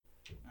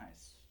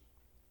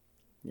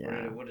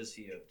Yeah. What is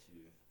he up to?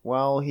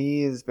 Well,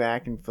 he is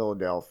back in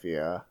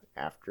Philadelphia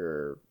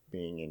after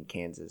being in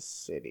Kansas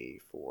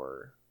City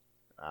for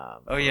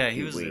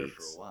He was weeks. there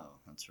for a while.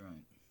 That's right.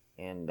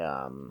 And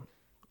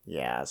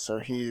so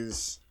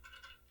he's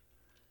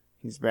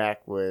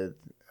back with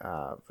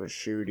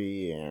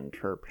Vashuti and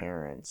her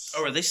parents.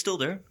 Oh, are they still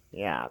there?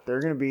 Yeah,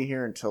 they're gonna be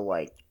here until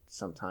like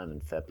sometime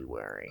in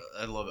February.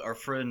 I love it. Our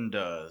friend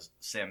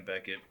Sam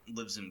Beckett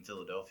lives in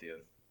Philadelphia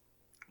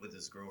with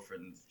his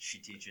girlfriend. She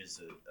teaches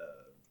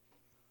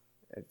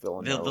At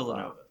Villanova.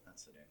 Villanova.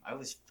 That's the name.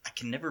 I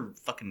can never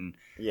fucking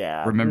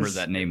remember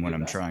that name when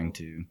I'm trying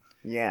to.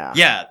 Yeah.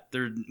 Yeah,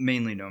 they're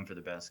mainly known for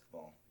the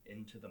basketball.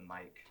 Into the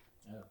mic.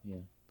 Oh, yeah.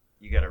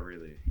 You gotta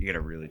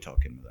really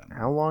talk into that.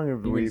 How long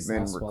have we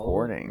been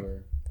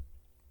recording?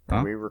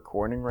 Are we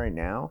recording right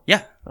now?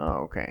 Yeah.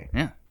 Oh, okay.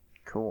 Yeah.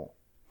 Cool.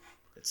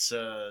 It's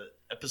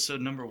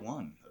episode number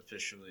 1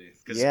 officially.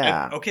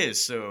 Yeah.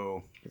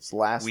 So it's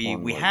last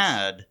one. We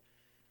had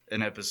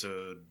an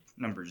episode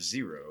number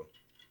 0,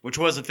 which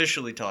was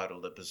officially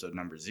titled episode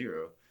number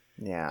 0.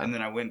 Yeah. And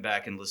then I went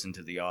back and listened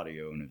to the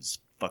audio, and it was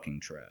fucking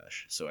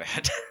trash. So I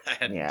had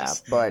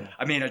but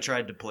I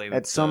tried to play with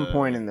at some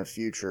point in the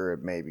future,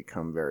 it may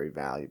become very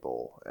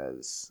valuable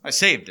as... I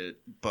saved it,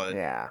 but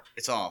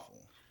it's awful.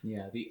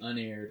 Yeah, the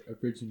unaired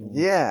original.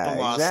 Yeah, the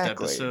lost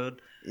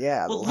episode.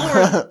 Yeah. Well,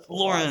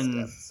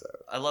 Lauren,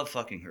 I love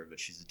fucking her, but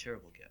she's a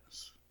terrible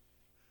guest.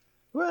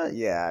 Well,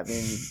 yeah, I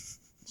mean,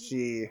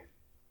 she...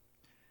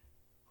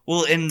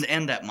 Well,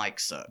 and that mic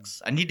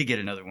sucks. I need to get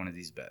another one of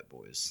these bad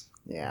boys.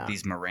 Yeah.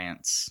 These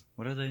Marantz.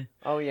 What are they?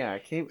 Oh, yeah. I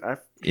keep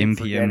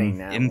forgetting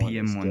that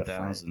MPM one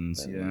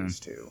 1000s, These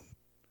two.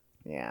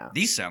 Yeah.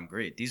 These sound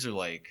great. These are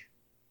like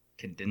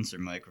condenser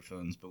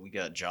microphones, but we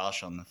got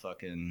Josh on the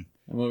fucking...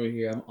 I'm over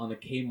here. I'm on the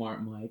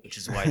Kmart mic. Which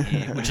is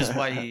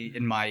why he,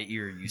 in my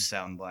ear, you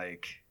sound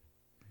like...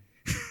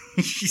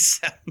 you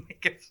sound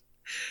like...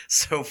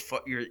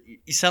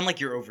 You sound like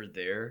you're over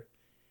there,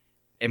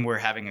 and we're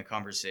having a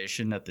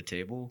conversation at the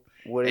table,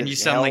 and you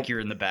sound like you're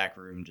in the back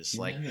room, just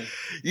like,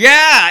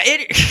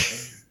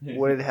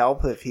 Would it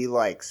help if he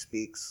like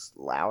speaks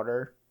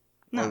louder?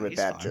 No, or would he's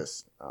that fine.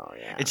 just? Oh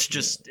yeah. It's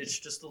just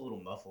a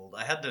little muffled.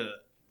 I had to.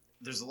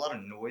 There's a lot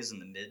of noise in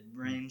the mid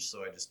range,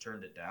 so I just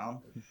turned it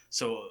down.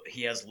 So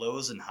he has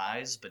lows and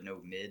highs, but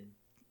no mid,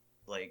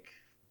 like,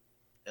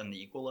 on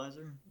the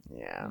equalizer.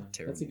 Yeah.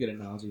 That's a good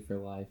analogy for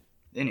life.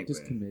 Anyway,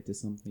 just commit to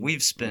something.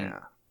 We've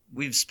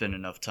spent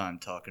enough time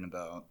talking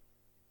about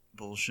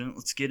bullshit.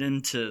 Let's get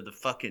into the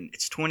fucking...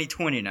 It's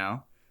 2020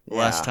 now. The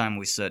last time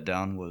we sat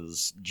down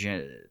was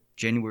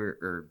January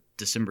or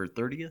December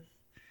 30th.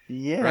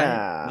 Yeah.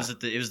 Right?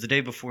 It was the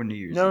day before New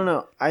Year's Eve.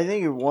 No. I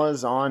think it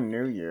was on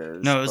New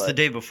Year's. No, it was the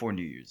day before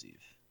New Year's Eve.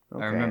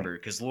 Okay. I remember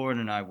because Lauren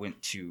and I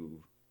went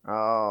to...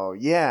 Oh,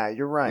 yeah,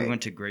 you're right. We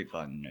went to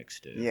Grapevine the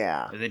next day.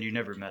 Yeah. And then you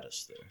never met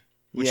us there.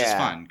 Which is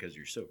fine because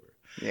you're sober.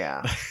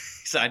 Yeah.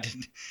 So I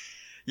didn't...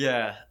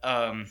 Yeah.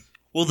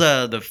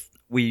 Well,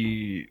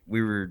 we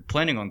were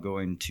planning on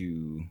going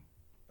to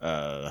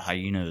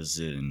Hyenas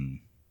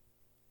in,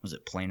 was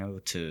it Plano,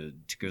 to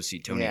go see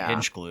Tony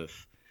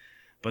Hinchcliffe,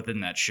 but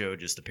then that show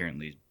just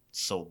apparently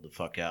sold the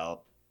fuck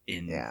out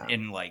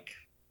in like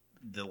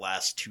the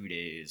last 2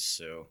 days.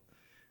 So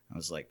I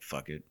was like,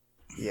 fuck it.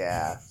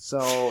 Yeah.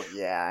 So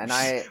yeah,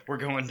 and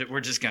we're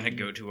just gonna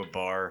go to a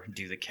bar,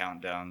 do the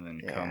countdown,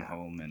 then come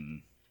home.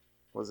 And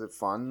was it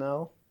fun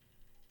though?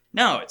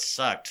 No, it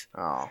sucked.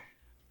 Oh.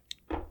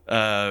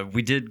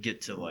 We did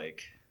get to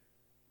like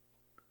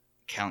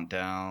count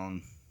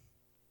down,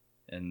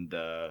 and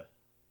I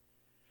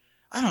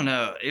don't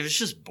know. It was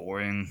just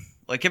boring.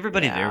 Like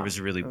everybody there was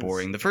really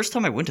boring. The first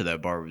time I went to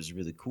that bar was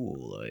really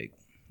cool. Like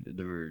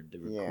there were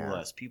cool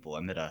ass people.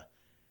 I met a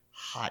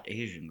hot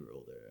Asian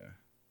girl there,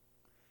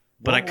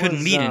 but I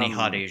couldn't meet any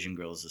hot Asian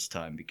girls this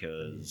time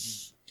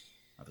because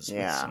I was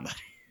with somebody.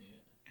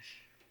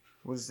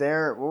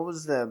 What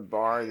was the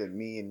bar that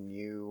me and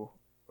you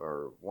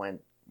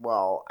went?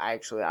 Well,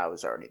 actually, I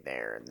was already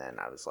there, and then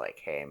I was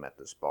like, "Hey, I'm at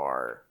this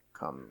bar.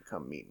 Come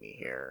meet me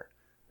here."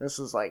 This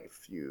was like a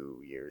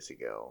few years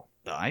ago.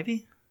 The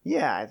Ivy?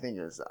 Yeah, I think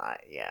it was.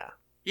 Yeah,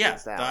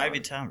 the Ivy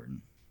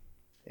Tavern.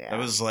 Yeah, that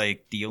was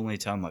like the only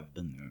time I've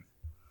been there.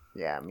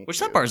 Yeah, me Which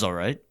too. that bar's all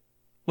right.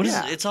 What is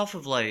it? It's off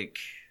of like,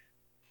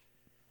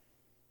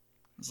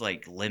 it's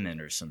like Lemon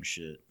or some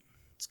shit.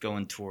 It's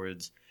going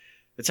towards.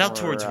 It's out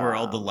towards where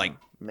all the like,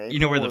 Maple, you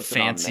know, where the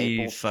fancy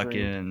Maple Street?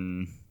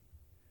 fucking.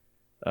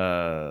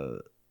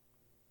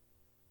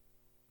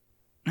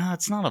 No,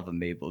 it's not off of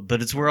Maple,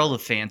 but it's where all the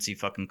fancy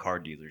fucking car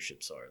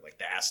dealerships are, like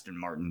the Aston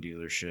Martin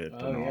dealership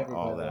and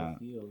all that.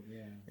 Field,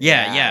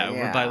 yeah,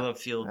 over by Love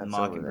Field and That's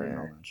Mockingbird and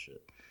all that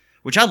shit.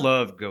 Which I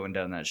love going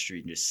down that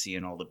street and just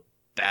seeing all the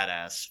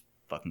badass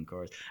fucking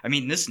cars. I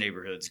mean, this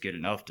neighborhood's good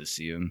enough to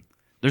see them.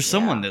 There's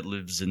someone that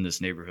lives in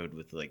this neighborhood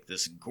with like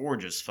this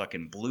gorgeous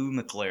fucking blue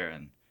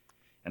McLaren,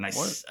 and I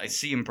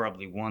see him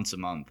probably once a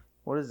month.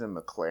 What is a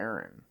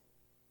McLaren?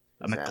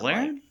 A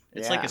McLaren?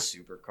 It's like a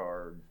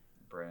supercar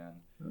brand.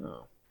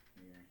 Oh.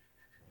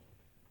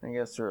 I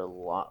guess there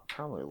are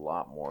probably a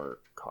lot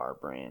more car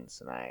brands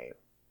than I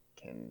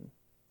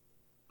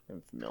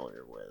am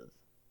familiar with.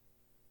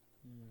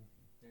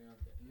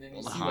 And then you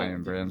All the see, high like,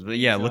 end the brands, but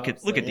yeah, look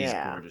drops, at like, these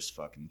Yeah. gorgeous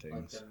fucking like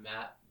things. the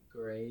matte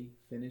gray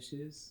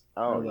finishes.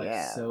 Oh, are, like,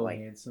 yeah, so like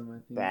handsome. I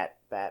think.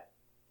 Bat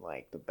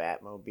like the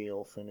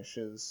Batmobile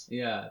finishes.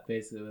 Yeah,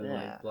 basically with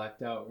Yeah. like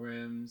blacked out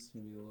rims,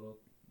 maybe a little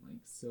like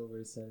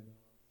silver set.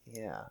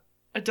 Yeah.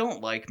 I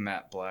don't like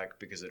matte black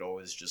because it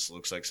always just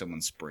looks like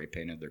someone spray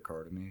painted their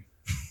car to me.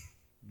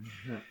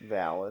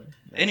 Valid.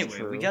 That's Anyway,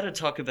 true. we got to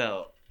talk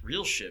about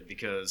real shit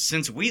because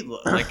since we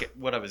like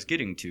what I was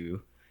getting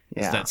to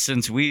is Yeah. that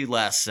since we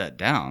last sat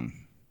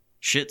down,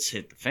 shit's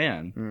hit the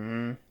fan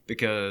Mm-hmm.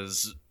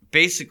 because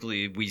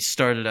basically we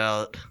started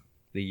out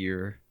the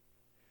year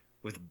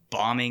with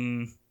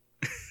bombing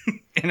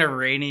an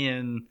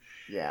Iranian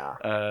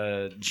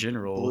Yeah.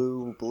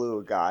 general Blew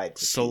a guy to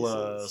pieces.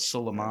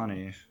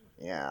 Soleimani,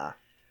 Yeah.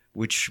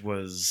 which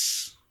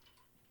was,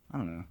 I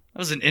don't know, that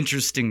was an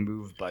interesting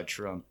move by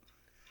Trump.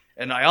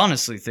 And I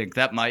honestly think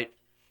that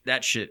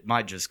shit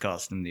might just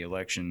cost him the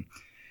election.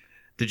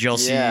 Did y'all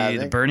see Yeah, I the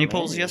think Bernie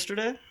polls maybe.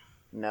 yesterday?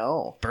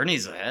 No.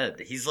 Bernie's ahead.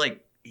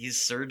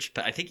 He's surged.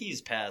 I think he's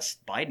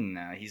past Biden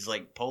now. He's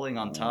like polling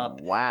on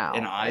top Wow.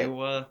 in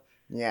Iowa.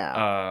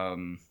 Yeah.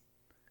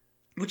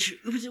 Which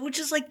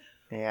is like,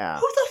 Yeah.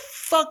 who the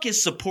fuck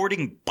is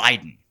supporting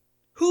Biden?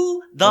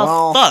 Who the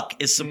Well,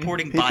 fuck is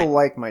supporting People Biden?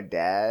 like my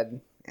dad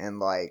and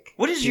like.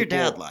 What is your people-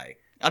 dad like?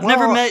 I've Well,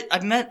 never met. I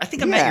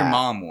think I met your yeah.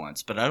 mom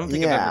once, but I don't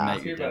think I've Yeah. ever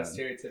met your Hear about dad.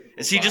 stereotypical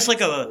Is he just Biden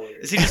like a? supporter.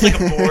 Is he just like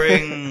a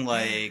boring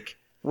like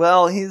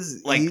Well,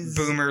 he's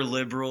boomer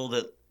liberal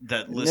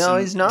that listens? No,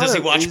 he's not. Does he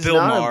watch he's Bill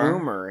not Maher? A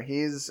boomer.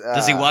 He's.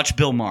 Does he watch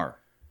Bill Maher?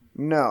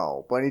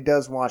 No, but he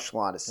does watch a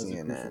lot of That's a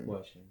crucial CNN.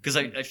 question. Because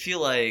I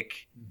feel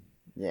like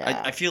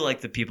Yeah. I feel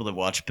like the people that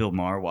watch Bill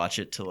Maher watch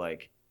it to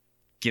like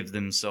give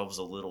themselves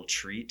a little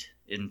treat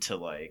into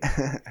like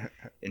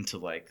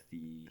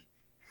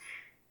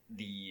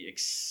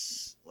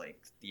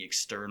the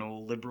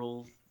external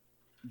liberal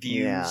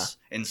views Yeah.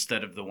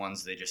 instead of the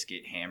ones they just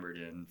get hammered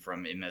in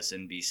from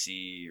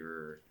MSNBC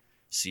or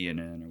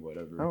CNN or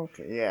whatever.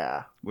 Okay.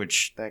 Yeah.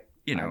 Which That.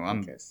 you know, I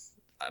think it's-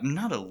 I'm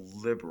not a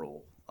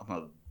liberal.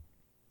 I'm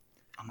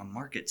a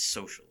market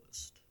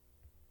socialist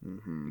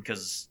Mhm.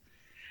 because,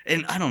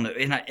 and I don't know,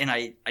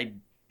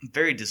 I'm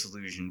very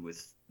disillusioned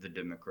with the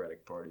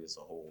Democratic Party as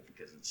a whole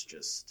because it's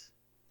just.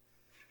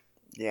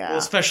 Yeah. Well,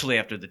 especially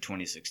after the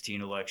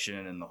 2016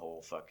 election and the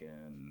whole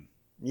fucking.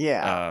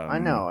 Yeah. I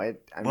know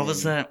it. What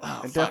was that?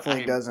 Oh, It fuck,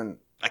 definitely doesn't.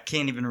 I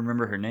can't even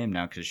remember her name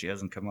now because she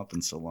hasn't come up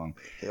in so long.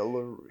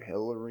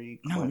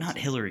 Hillary. No, Clinton? not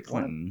Hillary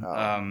Clinton.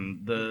 Oh.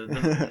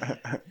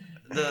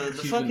 The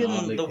She's fucking been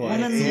oddly the quiet.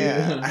 woman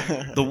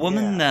Yeah. the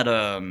woman Yeah.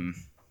 that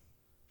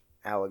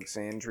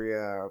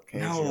Alexandria.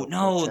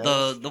 no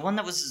the one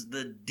that was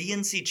the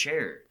DNC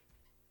chair.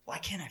 Why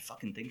can't I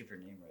fucking think of her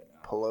name right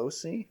now?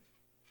 Pelosi.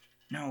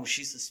 No,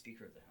 she's the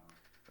Speaker of the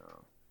House.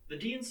 Oh. The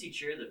DNC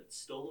chair that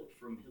stole it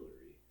from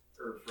Hillary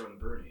or from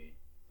Bernie.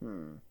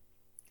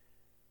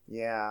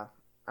 Yeah.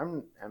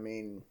 I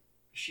mean.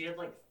 She had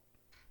like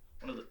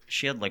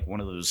one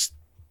of those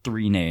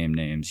 3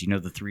 names. You know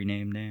the 3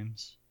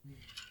 names?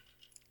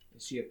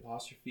 Is she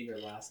apostrophe her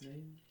last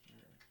name?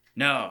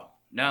 No.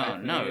 I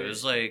It forget.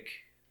 was like.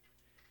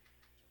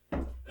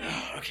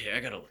 Okay, I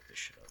gotta look this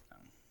shit up now.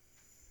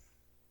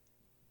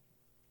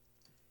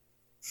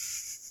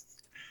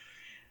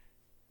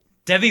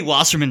 Debbie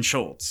Wasserman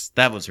Schultz.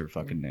 That was her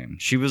fucking name.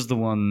 She was the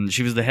one.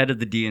 She was the head of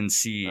the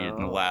DNC in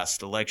the Oh.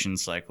 last election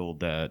cycle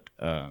that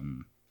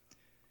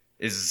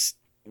is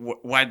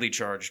widely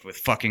charged with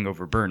fucking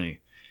over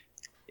Bernie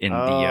in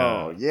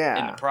Oh, in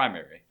yeah. the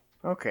primary.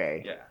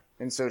 Okay. Yeah.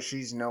 And so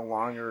she's no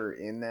longer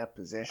in that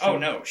position. Oh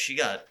no, she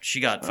got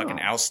fucking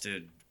Oh.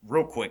 ousted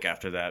real quick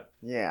after that.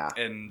 Yeah.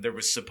 And there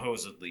was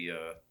supposedly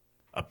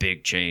a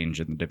big change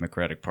in the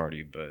Democratic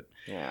Party, but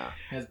Yeah.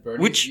 Has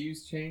Bernie's Which-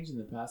 views changed in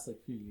the past like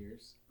few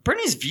years?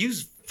 Bernie's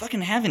views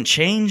fucking haven't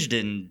changed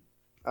in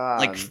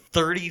like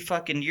 30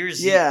 fucking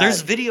years. yeah.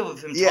 There's video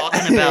of him Yeah,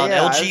 talking about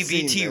yeah, I've seen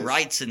LGBT this.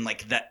 rights in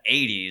like the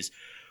 80s,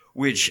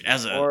 which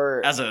as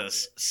a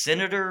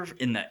senator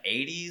in the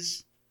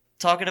 80s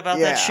talking about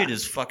Yeah. that shit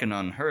is fucking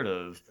unheard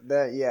of.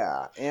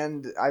 Yeah,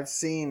 and I've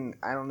seen.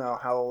 I don't know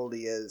how old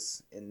he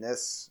is in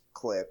this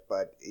clip,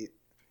 but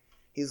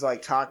he's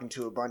like talking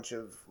to a bunch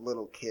of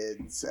little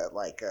kids at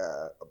like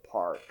a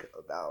park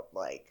about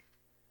like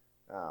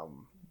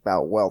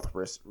about wealth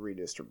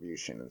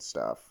redistribution and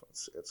stuff.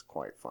 It's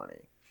quite funny.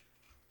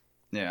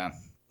 Yeah,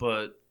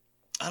 but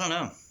I don't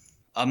know.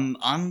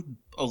 I'm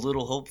a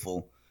little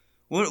hopeful.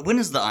 When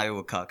is the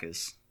Iowa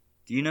caucus?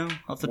 Do you know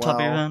off the top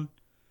of your head?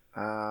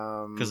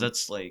 Because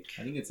that's like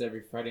I think it's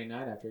every Friday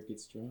night after it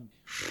gets drunk.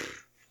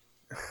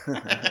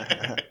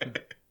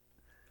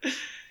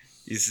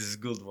 This is a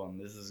good one.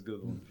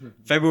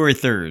 February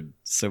 3rd.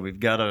 So we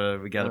got Oh,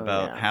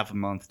 about yeah. half a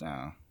month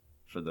now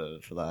for the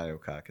Iowa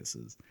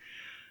caucuses.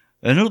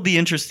 And it'll be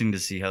interesting to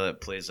see how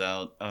that plays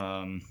out.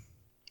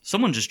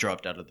 Someone just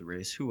dropped out of the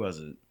race. Who was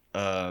it?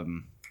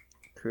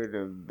 Could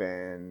have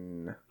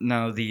been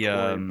No, the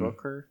Cory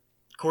Booker.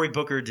 Cory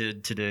Booker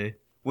did today.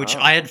 which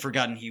I had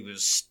forgotten he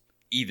was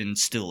even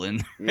still in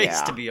the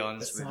race, to be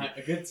honest with you.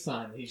 A good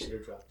sign that he should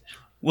have dropped out.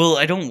 Well,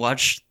 I don't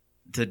watch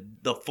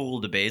the full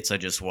debates. I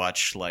just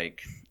watch,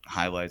 like,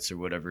 highlights or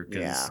whatever,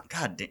 because,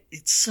 God,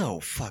 it's so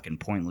fucking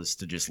pointless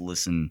to just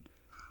listen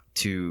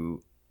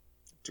to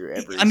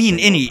every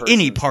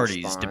any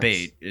party's response.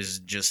 debate is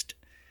just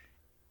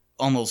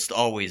almost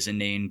always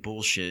inane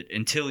bullshit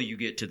until you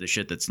get to the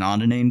shit that's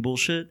not inane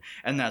bullshit,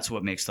 and that's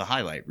what makes the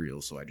highlight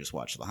reel, so I just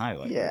watch the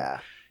highlight reel.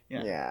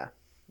 Yeah.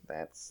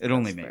 That's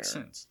only makes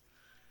fair. sense.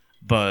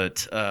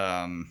 But,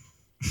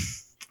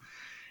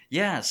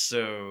 yeah,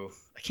 so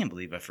I can't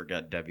believe I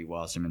forgot Debbie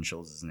Wasserman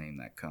Schultz's name,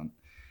 that cunt.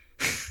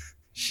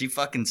 She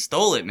fucking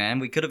stole it, man.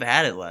 We could have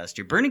had it last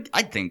year.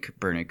 I think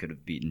Bernie could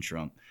have beaten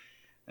Trump.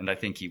 And I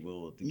think he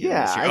will again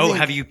this year.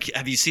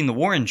 Have you seen the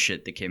Warren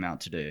shit that came out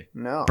today?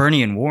 No.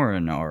 Bernie and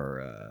Warren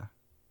are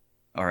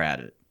at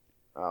it.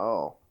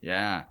 Oh.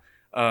 Yeah.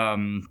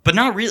 But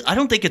not really. I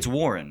don't think it's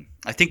Warren.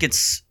 I think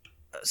it's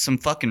some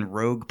fucking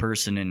rogue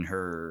person in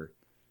her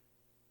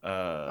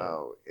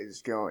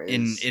is going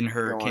in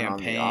her going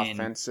campaign. On the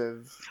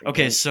offensive.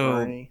 Okay, so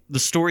Bernie? the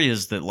story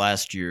is that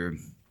last year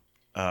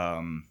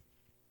Bernie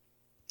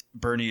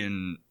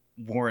and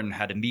Warren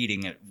had a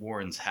meeting at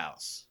Warren's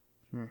house.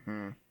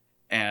 Mm-hmm.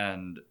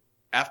 And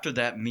after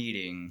that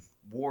meeting,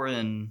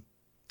 Warren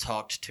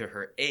talked to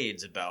her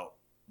aides about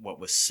what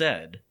was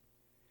said.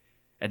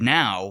 And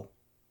now,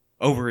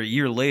 over a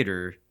year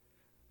later,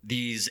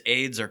 these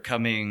aides are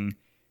coming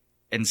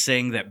and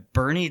saying that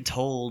Bernie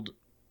told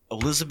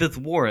Elizabeth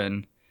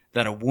Warren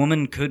that a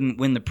woman couldn't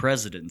win the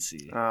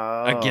presidency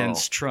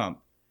against Trump.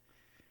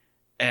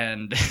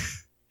 And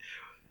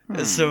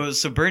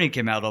so Bernie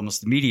came out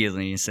almost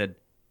immediately and said,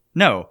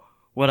 no,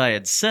 what I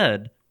had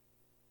said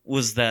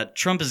was that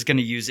Trump is going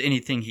to use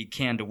anything he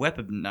can to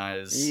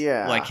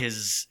weaponize like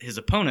his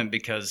opponent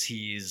because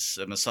he's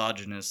a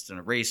misogynist and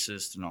a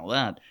racist and all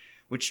that,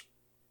 which,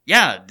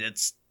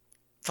 it's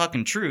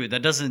fucking true.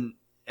 That doesn't,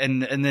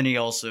 and then he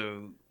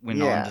also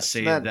went on to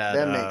say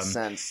that makes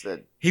sense.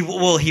 That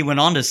he went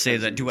on to say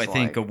that, do I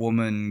think a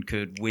woman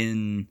could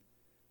win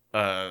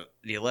the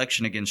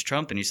election against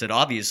Trump? And he said,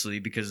 obviously,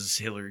 because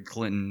Hillary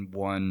Clinton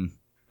won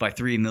by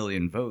 3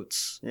 million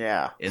votes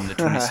in the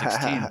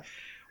 2016,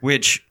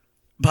 which,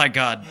 by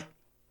God,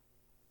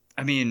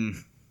 I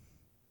mean,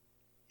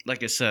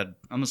 like I said,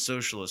 I'm a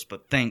socialist,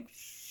 but thank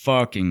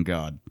fucking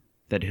God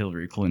that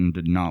Hillary Clinton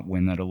did not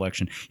win that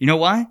election. You know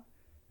why?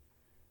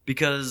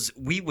 Because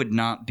we would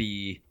not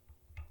be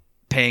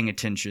paying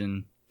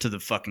attention to the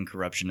fucking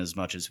corruption as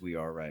much as we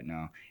are right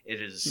now. It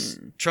is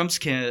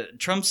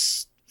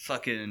Trump's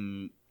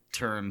fucking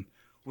term,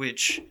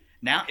 which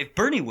now, if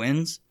Bernie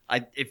wins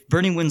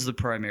the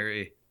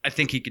primary, I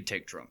think he could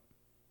take Trump.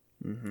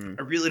 Mm-hmm.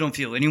 I really don't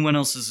feel anyone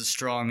else is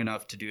strong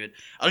enough to do it.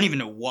 I don't even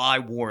know why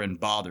Warren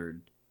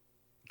bothered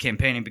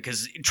campaigning,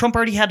 because Trump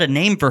already had a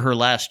name for her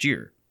last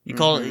year. He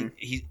called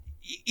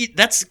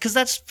that's because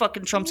that's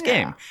fucking Trump's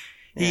game.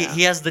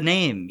 He has the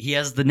name. He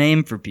has the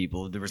name for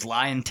people. There was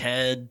Lion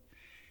Ted,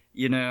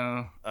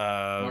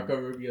 Marco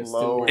Rubio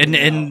low, still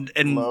and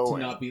to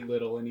not be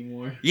little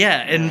anymore. Yeah,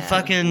 and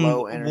fucking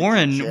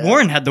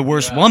Warren had the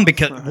worst one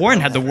because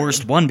Warren had the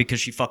worst one because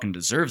she fucking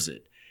deserves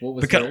it. What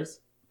was hers?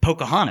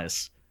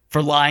 Pocahontas,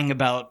 for lying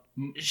about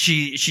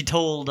she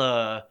told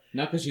not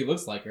because she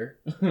looks like her.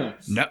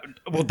 No,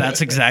 well,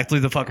 that's exactly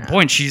the fucking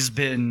point. She's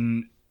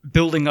been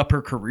building up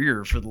her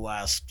career for the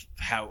last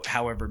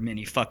however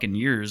many fucking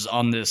years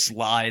on this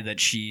lie that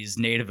she's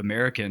Native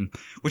American,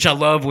 which I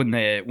love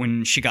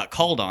when she got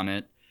called on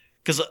it,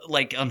 because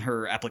like on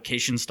her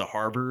applications to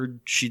Harvard,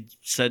 she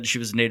said she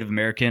was Native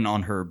American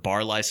on her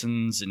bar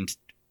license, and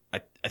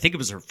I think it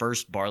was her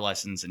first bar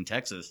license in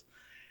Texas.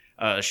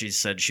 She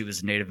said she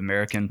was Native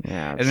American.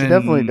 Yeah, and she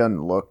definitely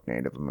doesn't look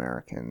Native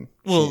American.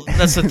 Well,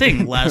 that's the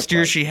thing. Last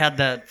year she had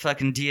that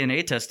fucking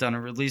DNA test done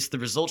and released the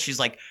results. She's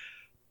like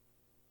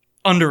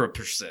under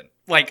 1%.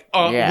 Like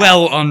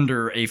well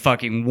under a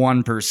fucking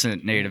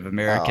 1% Native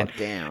American. Oh,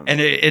 damn.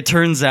 And it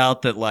turns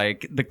out that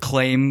like the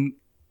claim,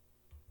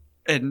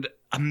 and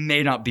I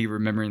may not be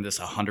remembering this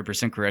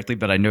 100% correctly,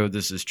 but I know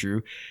this is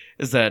true,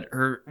 is that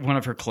one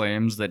of her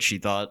claims that she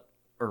thought,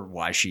 or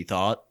why she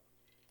thought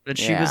that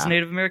she was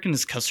Native American,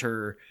 is because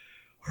her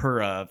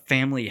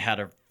family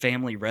had a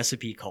family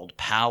recipe called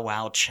Pow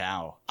Wow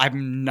Chow.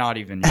 I'm not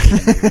even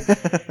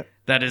kidding.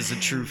 That is a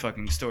true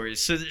fucking story.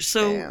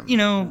 So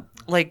Damn.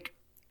 Like,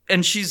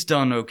 and she's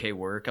done okay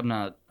work. I'm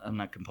not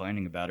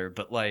complaining about her,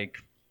 but like,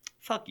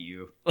 fuck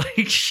you.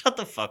 Like, shut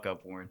the fuck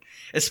up, Warren.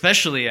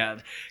 Especially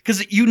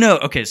because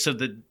okay, so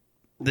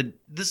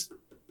this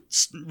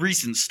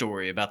recent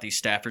story about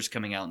these staffers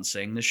coming out and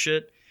saying this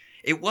shit,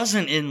 it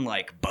wasn't in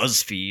like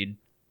BuzzFeed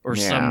or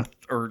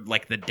or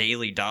like the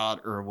Daily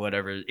Dot or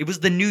whatever. It was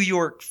the New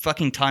York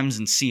fucking Times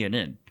and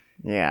CNN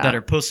that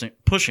are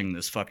pushing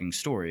this fucking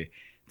story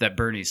that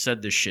Bernie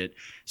said this shit.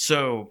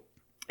 So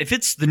if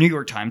it's the New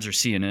York Times or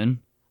CNN,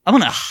 I'm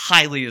going to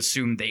highly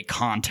assume they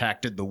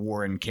contacted the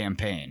Warren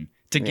campaign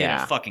to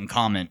get a fucking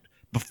comment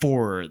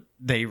before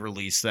they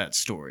release that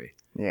story.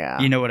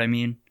 Yeah. You know what I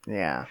mean?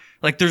 Yeah.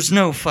 Like, there's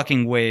no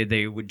fucking way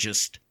they would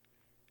just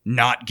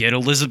not get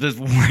Elizabeth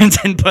Warren's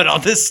input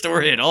on this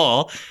story at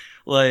all.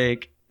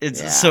 Like,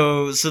 it's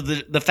so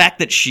the fact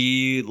that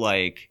she,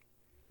 like,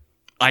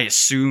 I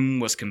assume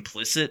was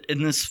complicit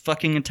in this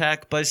fucking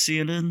attack by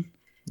CNN.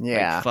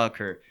 Yeah. Like, fuck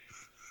her.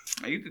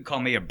 You could call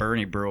me a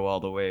Bernie bro all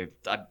the way.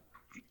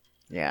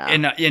 Yeah.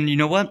 And you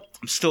know what?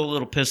 I'm still a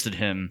little pissed at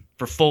him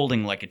for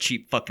folding like a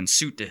cheap fucking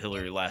suit to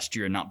Hillary last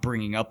year and not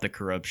bringing up the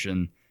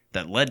corruption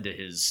that led to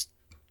his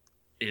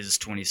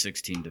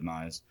 2016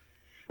 demise.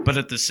 But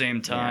at the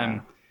same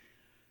time,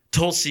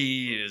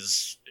 Tulsi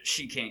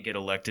she can't get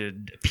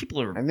elected.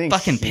 People are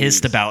fucking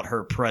pissed about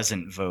her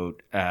present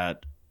vote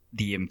at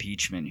the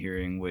impeachment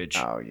hearing, which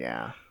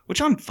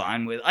I'm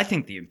fine with. I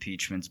think the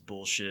impeachment's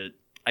bullshit.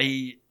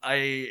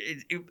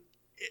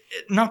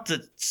 Not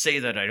to say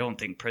that I don't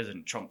think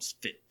President Trump's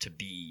fit to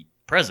be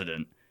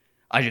president.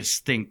 I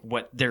just think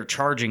what they're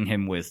charging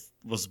him with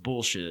was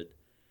bullshit.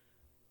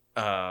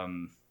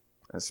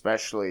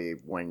 Especially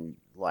when,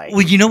 like,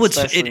 well, you know what's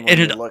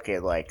look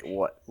at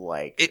what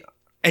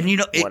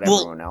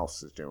everyone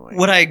else is doing.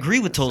 What I agree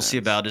with Tulsi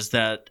about is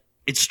that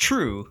it's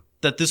true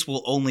that this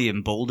will only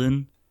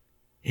embolden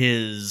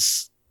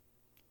his.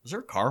 Was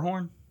there a car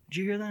horn? Did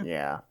you hear that?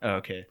 Yeah. Oh,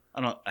 okay.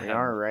 I'm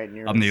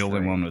the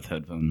only one with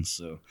headphones,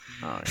 so.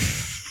 Oh, yeah.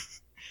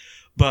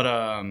 But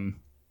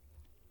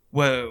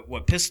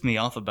what pissed me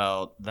off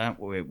about that?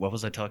 Wait, what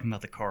was I talking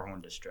about? The car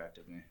horn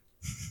distracted me.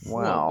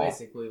 Well,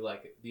 basically,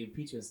 like, the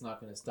impeachment's not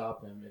going to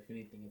stop him. If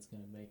anything, it's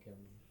going to make him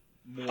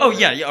more. Oh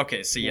yeah.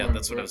 Okay. So yeah,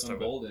 that's what I was talking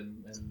about.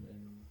 And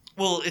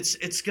well,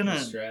 it's gonna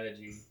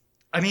strategy.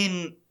 I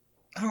mean,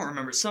 I don't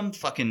remember. Some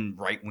fucking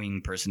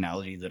right-wing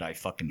personality that I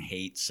fucking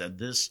hate said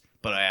this,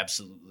 but I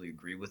absolutely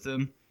agree with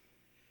him.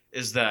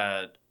 Is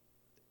that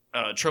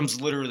Trump's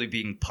literally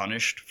being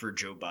punished for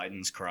Joe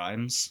Biden's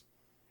crimes,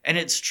 and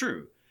it's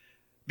true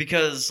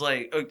because,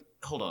 like,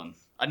 hold on.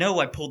 I know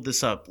I pulled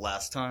this up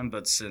last time,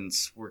 but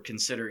since we're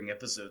considering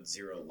episode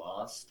 0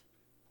 lost...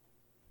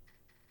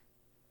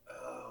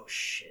 Oh,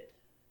 shit.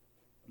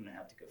 I'm gonna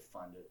have to go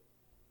find it.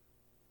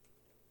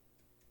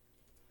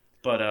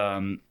 But,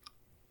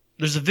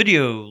 there's a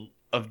video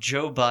of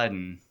Joe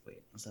Biden...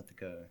 Wait, was that the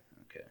guy?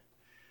 Okay.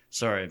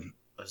 Sorry.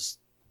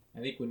 I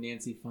think when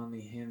Nancy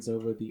finally hands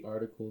over the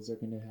articles, they're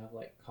going to have,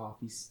 like,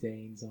 coffee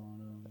stains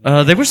on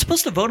them. They were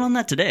supposed to vote on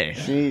that today.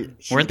 She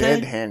weren't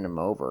did they? hand them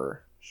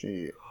over.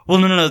 Well,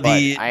 no.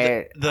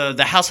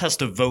 The House has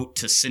to vote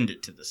to send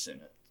it to the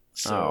Senate.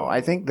 So, I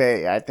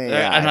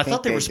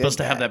thought they were supposed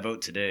to have that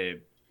vote today,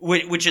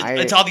 which is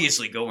it's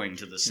obviously going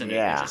to the Senate.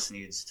 Yeah. It just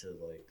needs to,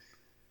 like,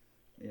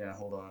 yeah.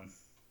 Hold on,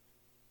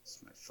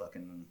 it's my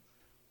fucking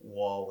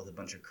wall with a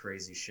bunch of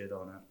crazy shit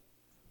on it.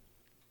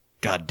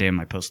 God damn,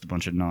 I post a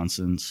bunch of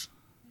nonsense.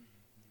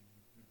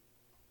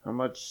 How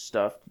much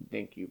stuff do you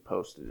think you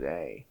post a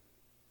day?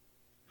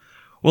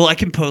 Well, I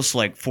can post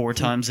like 4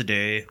 times a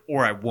day,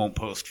 or I won't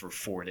post for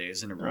 4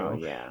 days in a row. Oh,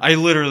 yeah. I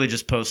literally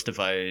just post if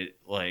I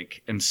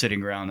like am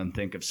sitting around and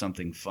think of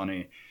something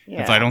funny.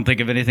 Yeah. If I don't think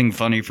of anything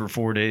funny for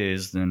 4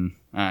 days, then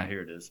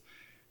here it is.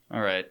 All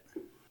right,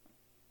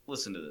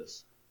 listen to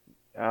this.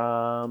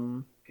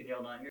 Can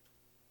y'all not hear?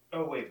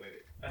 Oh wait.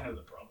 I know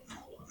the problem.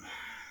 Hold on.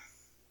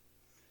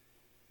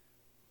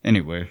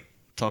 Anyway,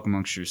 talk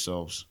amongst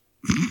yourselves.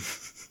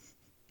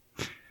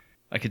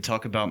 I could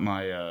talk about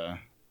my. Here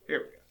we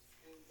go.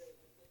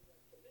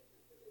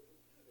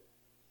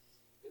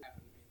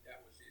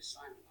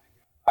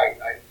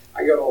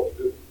 I got all the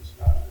good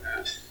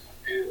ones,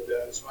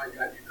 and so I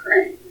got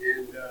Ukraine,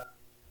 and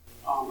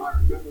I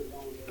remember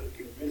going over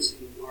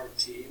convincing our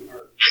team,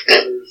 or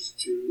others,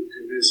 to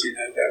convincing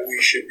that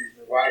we should be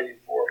providing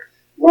for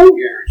loan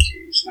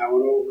guarantees. And I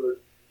went over,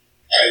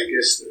 I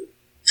guess, the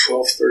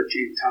 12th,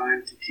 13th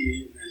time to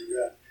Kyiv,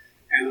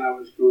 and I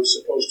was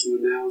supposed to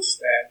announce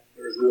that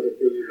there was another $1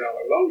 billion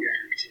loan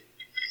guarantee.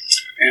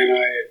 And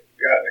I had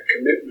gotten a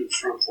commitment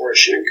from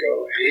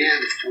Poroshenko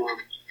and from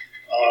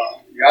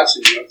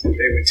Yatsenyuk that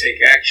they would take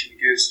action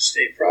against the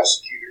state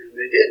prosecutor, and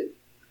they didn't.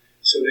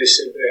 So they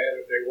said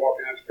they were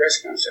walking out to the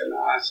press conference and said,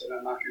 no, I said,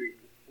 we're not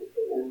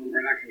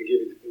going to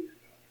give you the $1 billion.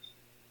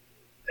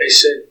 They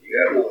said, you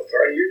have no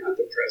authority, you're not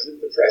the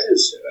president. The president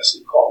said, I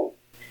said, call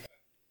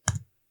him.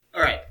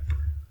 All right.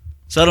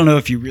 So I don't know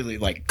if you really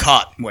like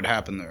caught what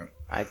happened there.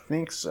 I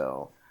think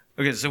so.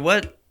 Okay, so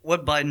what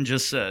Biden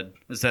just said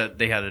is that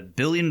they had $1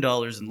 billion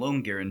in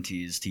loan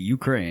guarantees to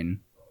Ukraine,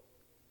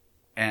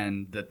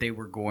 and that they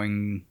were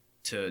going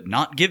to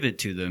not give it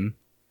to them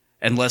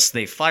unless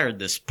they fired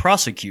this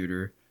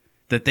prosecutor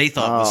that they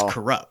thought was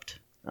corrupt.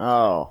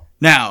 Oh.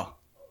 Now,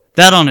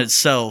 that on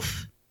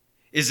itself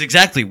is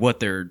exactly what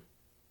they're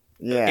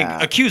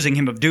accusing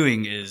him of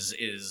doing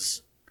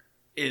is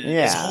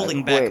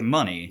holding back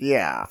money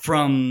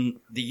from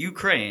the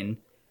Ukraine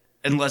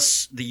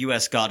unless the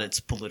U.S. got its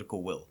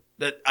political will.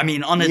 On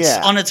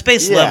its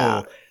base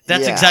level,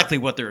 that's exactly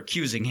what they're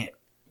accusing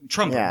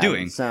Trump of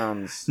doing.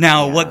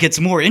 What gets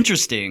more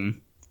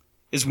interesting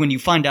is when you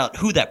find out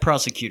who that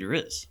prosecutor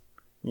is.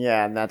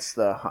 Yeah, and that's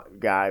the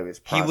guy who was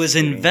prosecuting. He was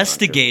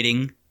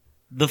investigating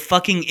the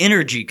fucking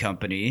energy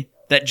company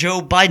that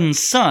Joe Biden's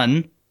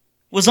son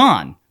was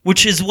on,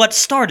 which is what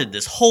started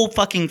this whole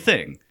fucking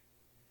thing.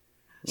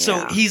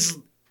 So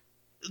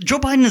Joe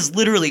Biden is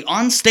literally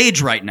on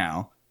stage right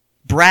now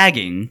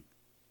bragging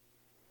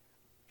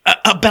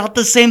about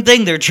the same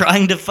thing they're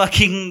trying to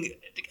fucking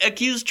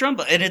accuse Trump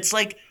of. And it's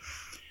like,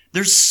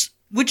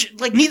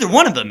 neither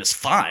one of them is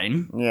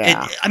fine.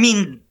 Yeah. I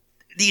mean,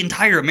 the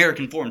entire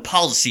American foreign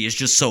policy is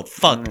just so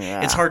fucked.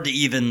 Yeah. It's hard to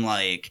even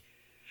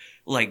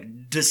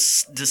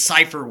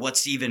decipher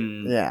what's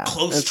even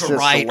close it's to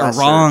right or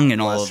wrong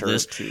and all of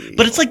this.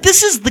 But it's like,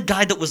 this is the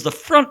guy that was the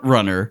front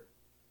runner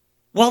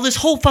while this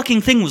whole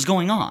fucking thing was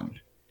going on.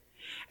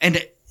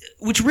 And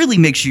which really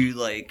makes you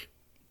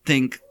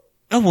think,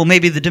 oh, well,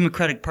 maybe the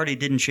Democratic Party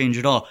didn't change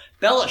at all.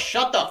 Bella,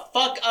 shut the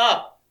fuck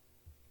up.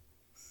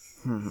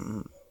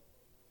 God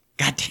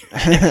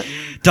damn.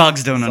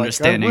 Dogs don't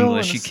understand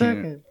English. You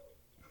can't.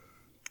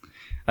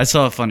 I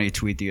saw a funny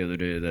tweet the other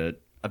day that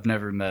I've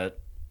never met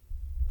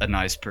a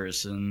nice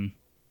person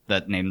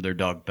that named their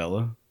dog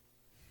Bella.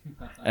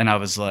 And I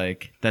was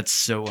like, that's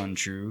so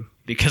untrue,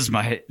 because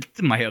my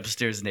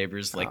upstairs neighbor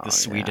is the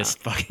sweetest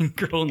fucking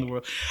girl in the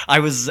world. I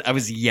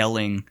was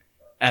yelling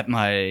at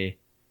my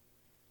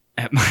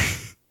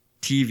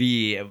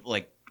TV at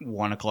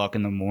 1 o'clock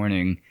in the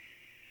morning,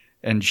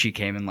 and she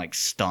came and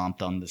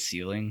stomped on the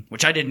ceiling,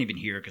 which I didn't even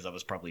hear because I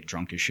was probably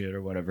drunk as shit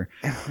or whatever.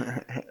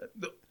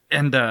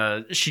 And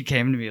she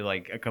came to me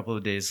a couple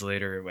of days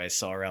later. I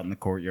saw her out in the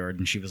courtyard,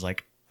 and she was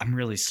like, I'm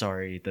really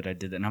sorry that I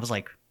did that. And I was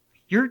like,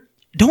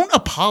 don't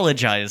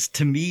apologize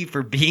to me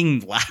for being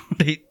loud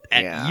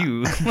at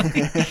you.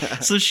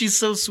 So she's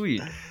so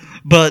sweet.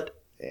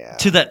 But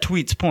to that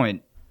tweet's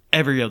point,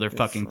 every other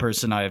fucking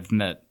person I've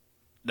met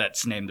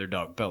that's named their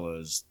dog Bella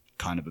is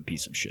kind of a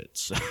piece of shit.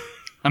 So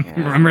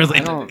I'm really...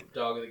 I don't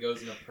dog that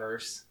goes in a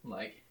purse.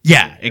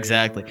 Yeah,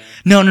 exactly.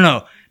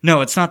 No,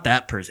 it's not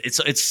that person.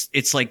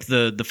 It's like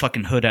the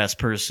fucking hood ass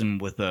person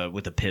with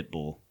a pit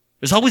bull.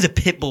 There's always a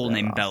pit bull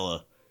named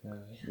Bella.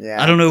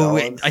 Yeah, I don't know.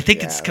 I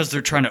think it's because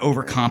they're trying to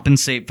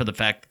overcompensate for the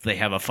fact that they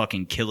have a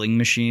fucking killing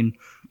machine.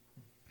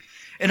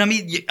 And I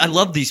mean, I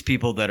love these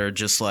people that are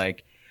just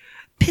like,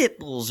 pit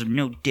bulls are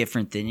no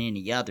different than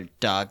any other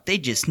dog. They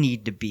just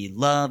need to be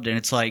loved. And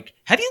it's like,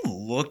 have you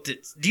looked at...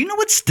 Do you know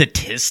what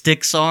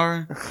statistics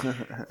are?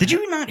 Did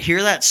you not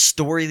hear that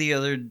story the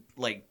other,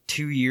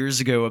 2 years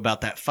ago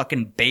about that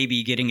fucking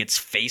baby getting its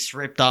face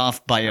ripped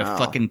off by a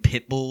fucking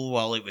pit bull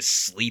while it was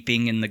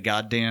sleeping in the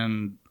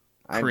goddamn...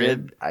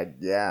 crib?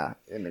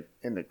 In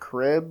the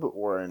crib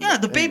or in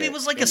the baby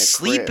was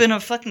asleep in a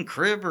fucking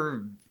crib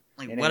or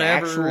whatever. An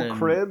actual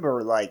crib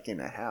or in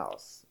a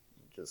house,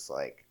 just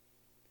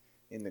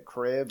in the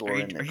crib or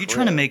in the crib. Are you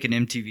trying to make an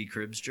MTV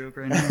Cribs joke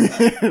right now?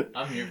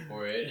 I'm here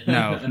for it.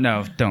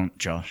 No, don't,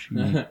 Josh.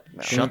 No.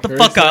 Shut the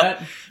fuck up.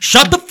 That?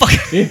 Shut the fuck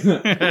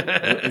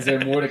up. Is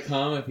there more to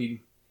come if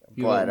he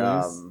But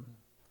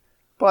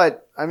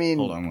I mean,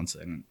 hold on one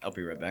second. I'll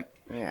be right back.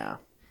 Yeah.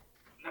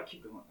 No,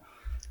 keep going.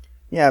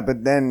 Yeah,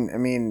 but then, I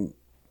mean,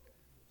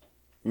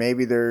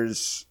 maybe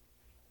there's...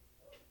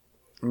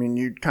 I mean,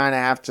 you'd kind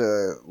of have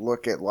to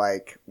look at,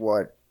 what...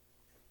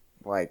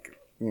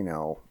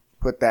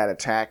 put that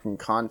attack in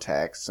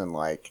context and,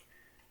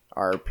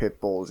 are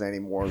pit bulls any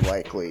more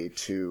likely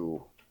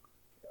to,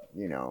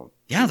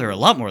 Yeah, they're a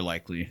lot more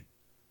likely.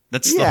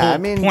 That's the yeah,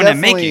 whole point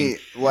I'm making.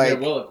 they're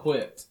well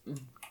equipped.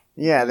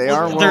 Yeah, they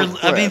are well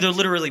equipped. I mean, they're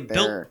literally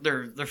built...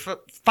 They're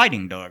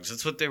fighting dogs.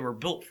 That's what they were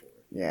built for.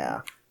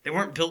 Yeah. They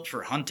weren't built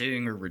for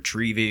hunting or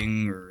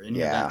retrieving or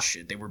any of that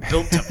shit. They were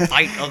built to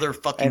fight other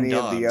fucking any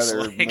dogs. Any of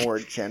the other more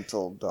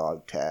gentle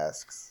dog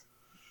tasks.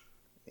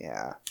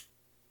 Yeah.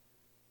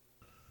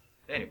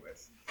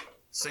 Anyways.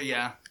 So,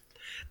 yeah.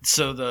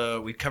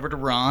 So, we covered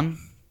Iran.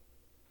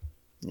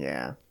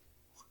 Yeah.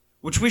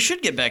 Which we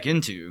should get back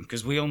into,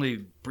 because we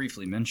only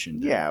briefly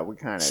mentioned it. Yeah, we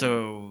kind of...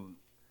 So...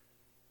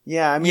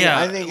 Yeah, I mean,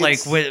 I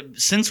think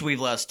since we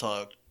last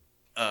talked,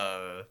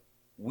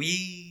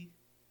 we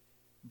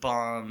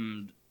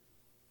bombed...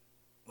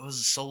 What was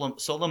it?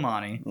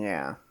 Soleimani.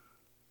 Yeah.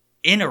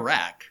 In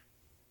Iraq,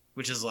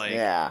 which is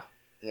Yeah.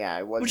 Yeah,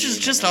 it wasn't... Which is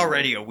just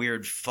already a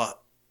weird clusterfuck.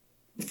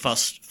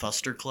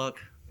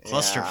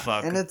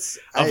 Clusterfuck. And it's...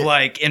 Of,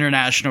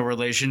 international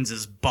relations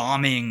is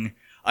bombing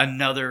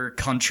another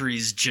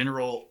country's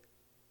general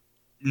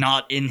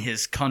not in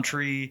his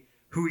country,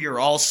 who you're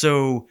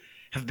also...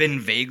 have been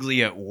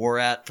vaguely at war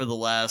at for the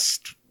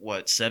last,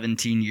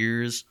 17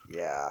 years?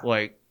 Yeah.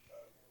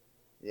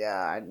 Yeah,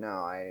 I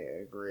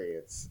agree.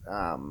 It's,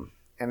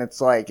 and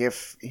it's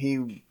if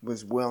he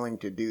was willing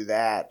to do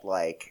that,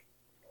 I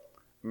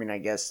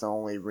guess the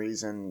only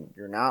reason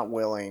you're not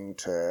willing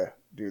to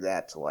do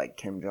that to,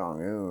 Kim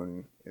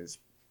Jong-un is,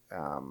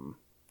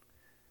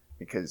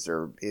 because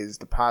there is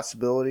the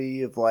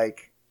possibility of,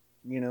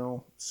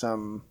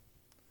 some,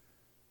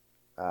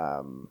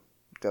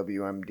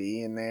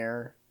 WMD in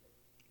there.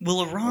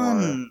 Well,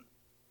 Iran,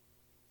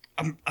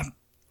 I'm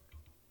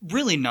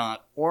really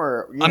not.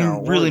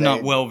 I'm really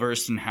not well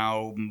versed in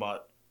how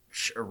much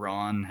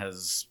Iran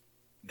has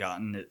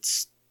gotten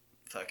its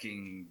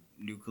fucking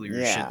nuclear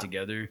Yeah. shit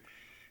together.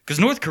 Because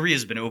North Korea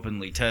has been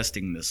openly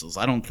testing missiles.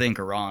 I don't think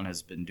Iran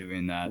has been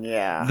doing that.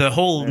 Yeah. The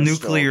whole They're still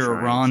nuclear trying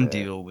Iran to-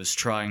 deal was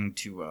trying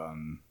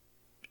to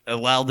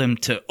allow them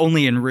to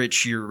only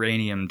enrich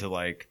uranium to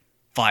like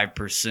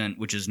 5%,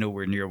 which is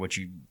nowhere near what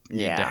you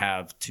need Yeah. to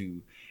have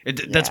to.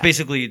 That's Yeah.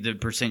 basically the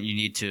percent you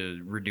need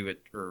to redo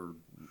it, or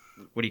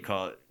what do you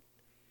call it?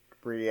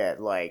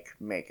 Like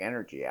make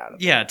energy out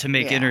of it. Yeah, to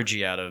make Yeah.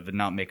 energy out of and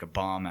not make a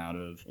bomb out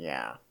of.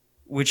 Yeah.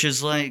 Which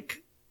is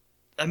like,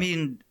 I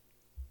mean,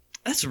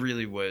 that's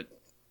really what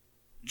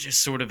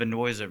just sort of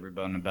annoys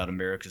everyone about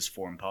America's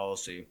foreign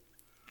policy,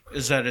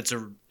 is that it's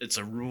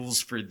a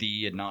rules for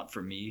thee and not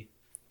for me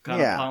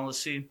kind Yeah. of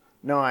policy.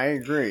 No, I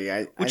agree.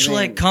 Which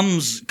like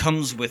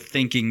comes with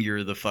thinking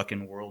you're the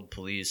fucking world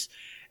police.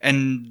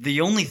 And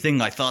the only thing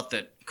I thought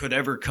that could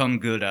ever come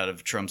good out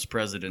of Trump's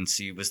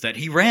presidency was that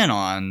he ran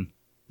on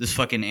this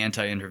fucking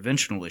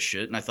anti-interventionalist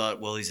shit. And I thought,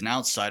 well, he's an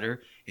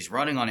outsider. He's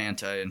running on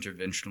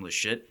anti-interventionalist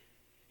shit.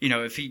 You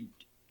know, if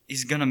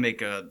he's gonna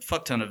make a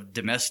fuck ton of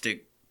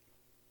domestic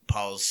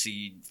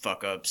policy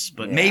fuck ups,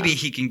 but Yeah. maybe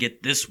he can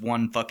get this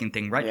one fucking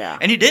thing right. Yeah.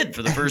 And he did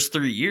for the first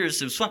 3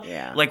 years. It was fun.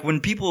 Yeah. Like when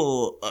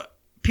people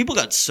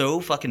got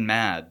so fucking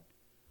mad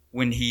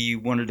when he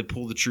wanted to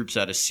pull the troops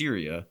out of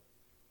Syria,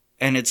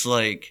 and it's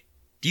like,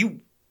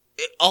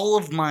 all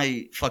of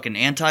my fucking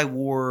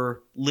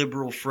anti-war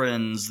liberal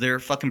friends, their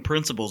fucking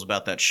principles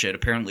about that shit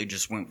apparently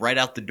just went right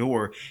out the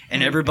door,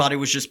 and everybody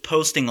was just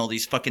posting all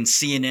these fucking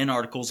CNN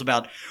articles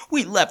about,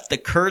 we left the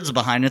Kurds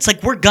behind. It's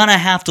like, we're gonna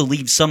have to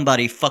leave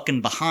somebody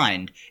fucking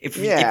behind if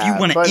you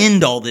want to but-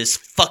 end all this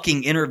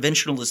fucking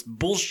interventionalist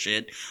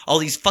bullshit, all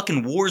these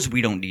fucking wars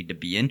we don't need to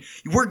be in.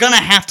 We're gonna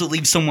have to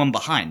leave someone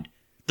behind.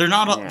 They're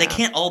not all, they Yeah.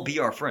 can't all be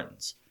our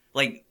friends.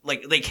 Like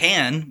they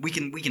can, we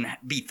can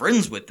be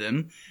friends with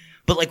them,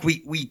 but like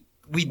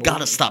we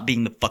gotta stop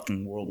being the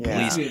fucking world Yeah.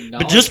 police. We But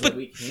acknowledge just that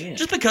we can't.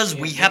 just because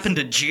Yeah, we happen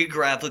to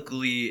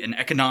geographically and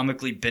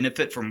economically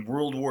benefit from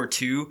World War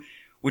II,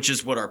 which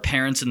is what our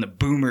parents and the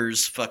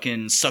boomers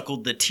fucking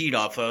suckled the teat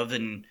off of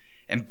and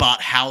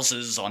bought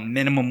houses on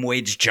minimum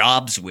wage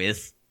jobs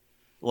with,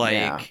 like,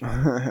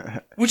 Yeah.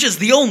 which is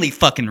the only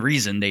fucking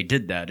reason they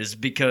did that, is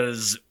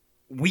because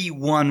we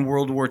won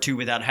World War II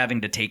without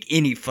having to take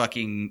any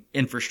fucking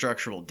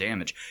infrastructural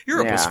damage.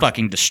 Europe was Yeah.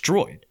 fucking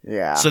destroyed.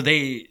 Yeah. So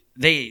they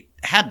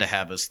had to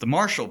have us. The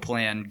Marshall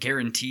Plan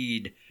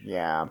guaranteed,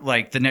 Yeah.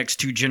 like, the next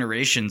 2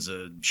 generations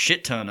a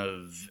shit ton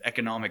of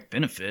economic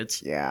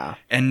benefits. Yeah.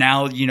 And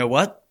now, you know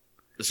what?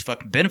 Those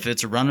fucking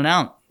benefits are running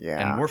out.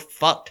 Yeah. And we're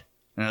fucked.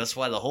 And that's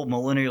why the whole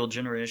millennial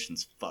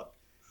generation's fucked.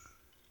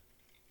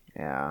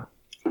 Yeah.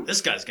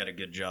 This guy's got a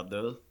good job,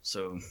 though.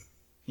 So,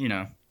 you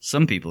know,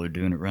 some people are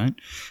doing it right.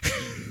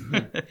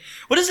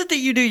 What is it that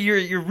you do?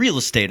 You're real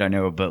estate, I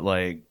know, but,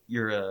 like,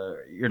 you're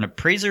an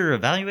appraiser,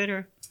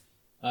 evaluator?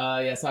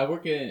 Yeah, so I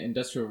work in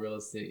industrial real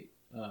estate.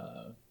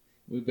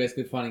 We're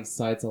basically finding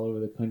sites all over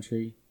the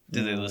country.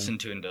 Do they listen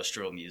to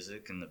industrial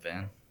music in the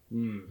van?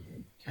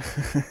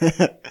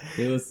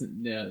 They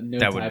listen. No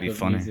That would type be of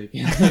funny. music.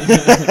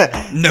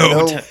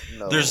 No,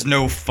 No. there's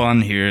no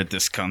fun here at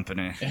this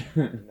company.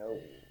 No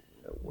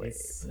way.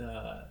 It's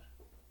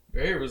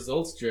very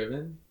results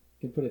driven.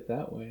 You can put it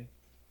that way.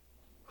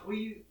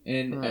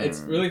 And it's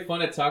really fun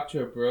to talk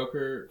to a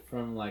broker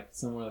from like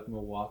somewhere like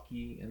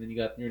Milwaukee, and then you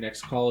got your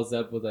next call is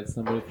up with like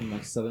somebody from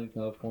like Southern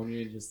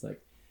California, and just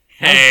like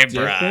how Hey,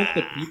 different bruh.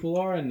 the people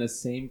are in the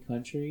same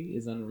country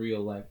is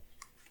unreal. Like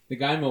the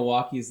guy in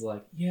Milwaukee is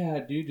like, yeah,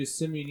 dude, just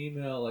send me an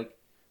email like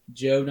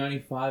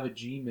Joe95 at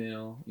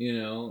Gmail. You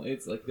know,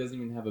 it's like doesn't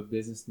even have a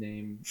business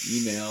name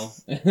email.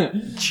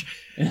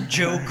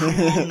 Joe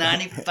Cool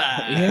 95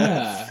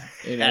 Yeah,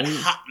 you know, at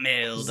he's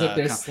up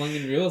there hotmail.com.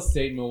 slinging real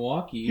estate in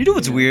Milwaukee. You know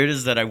what's weird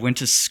is that I went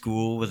to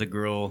school with a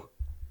girl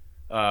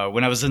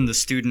when I was in the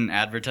student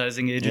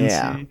advertising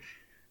agency.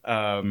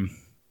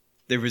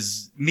 There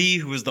was me,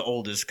 who was the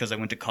oldest because I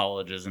went to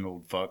college as an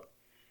old fuck,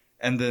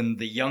 and then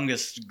the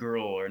youngest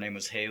girl, her name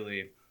was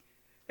Haley,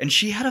 and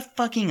she had a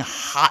fucking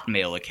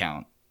Hotmail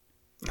account,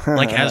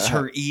 like as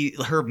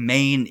her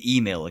main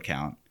email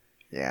account.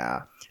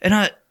 Yeah.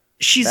 And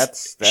she's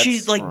That's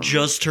like from-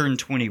 just turned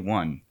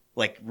 21,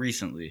 like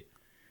recently.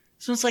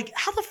 So it's like,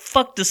 how the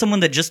fuck does someone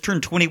that just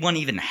turned 21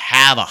 even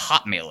have a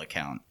Hotmail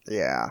account?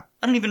 Yeah.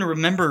 I don't even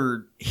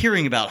remember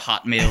hearing about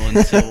Hotmail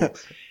until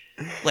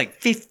like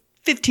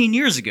 15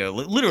 years ago.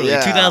 Literally,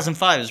 Yeah.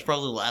 2005 is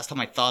probably the last time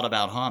I thought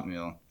about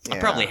Hotmail. I Yeah.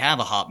 probably have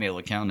a Hotmail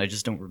account. I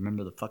just don't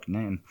remember the fucking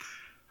name.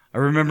 I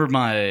remember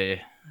my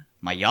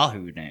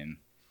Yahoo name.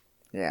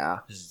 Yeah.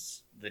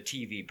 Is the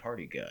TV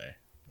party guy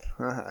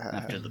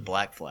after the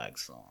Black Flag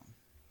song.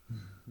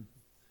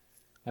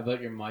 How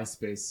about your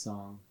MySpace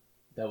song?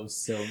 That was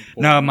so important.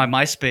 No, my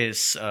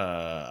MySpace,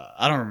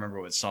 I don't remember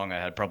what song I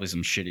had. Probably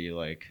some shitty,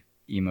 like,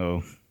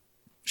 emo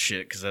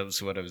shit, because that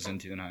was what I was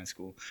into in high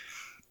school.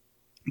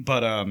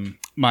 But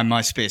my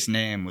MySpace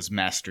name was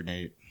Master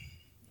Nate.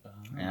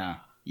 Yeah.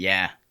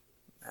 Yeah.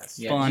 That's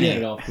Yeah, funny. you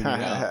had it all figured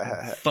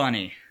out.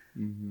 Funny.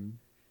 Mm-hmm.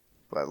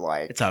 But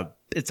like,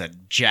 It's a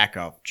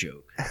jack-off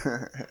joke.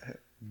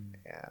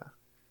 yeah.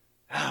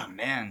 Oh,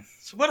 man.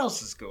 So what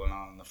else is going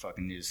on in the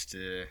fucking news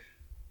today?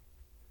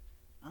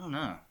 I don't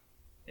know.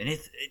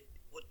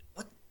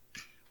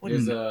 What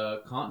There's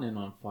a continent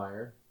on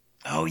fire.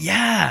 Oh,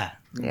 yeah.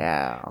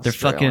 Yeah. They're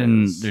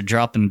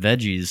dropping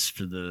veggies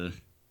for the...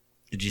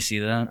 Did you see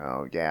that?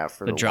 Oh, yeah,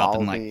 for They're the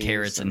dropping, wallabies like,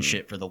 carrots and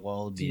shit for the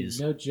wallabies.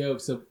 Dude, no joke.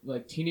 So,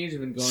 like, teenagers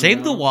have been going Save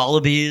down. the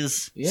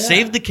wallabies. Yeah.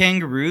 Save the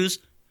kangaroos.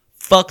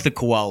 Fuck the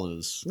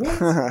koalas.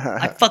 What?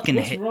 I fucking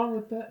What's hate... wrong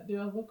with that? Dude,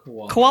 I love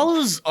koalas.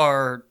 Koalas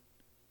are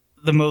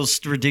the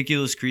most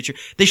ridiculous creature.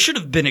 They should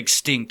have been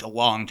extinct a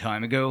long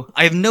time ago.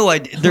 I have no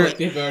idea.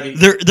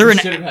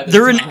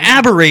 They're an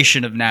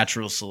aberration of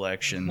natural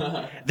selection.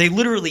 They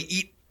literally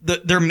eat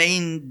their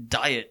main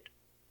diet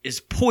is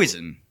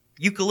poison,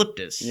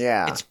 eucalyptus.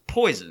 Yeah, it's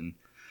poison.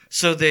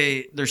 So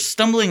they're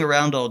stumbling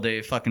around all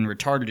day, fucking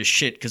retarded as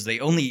shit, because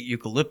they only eat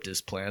eucalyptus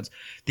plants.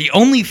 The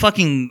only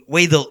fucking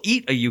way they'll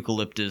eat a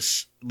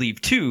eucalyptus leaf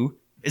too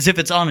is if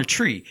it's on a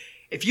tree.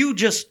 If you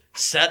just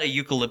set a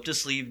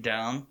eucalyptus leaf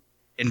down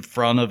in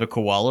front of a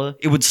koala,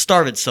 it would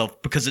starve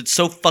itself because it's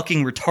so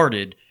fucking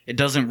retarded. It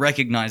doesn't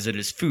recognize it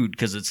as food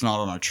because it's not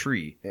on a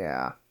tree.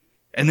 Yeah.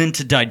 And then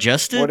to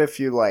digest it. What if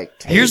you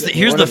like? Here's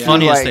the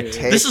funniest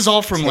thing. This is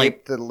all from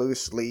like the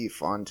loose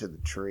leaf onto the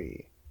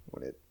tree.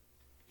 Would it?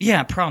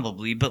 Yeah,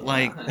 probably. But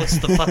like, what's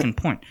the fucking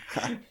point?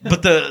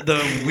 But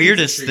the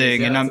weirdest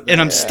thing, and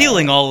I'm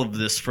stealing all of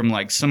this from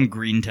like some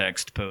green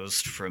text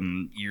post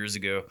from years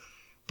ago,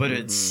 but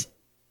it's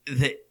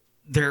that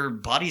their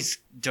bodies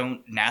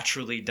don't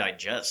naturally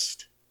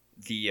digest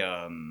the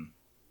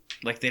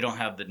like they don't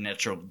have the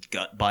natural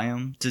gut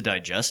biome to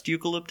digest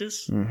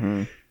eucalyptus.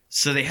 Mm-hmm.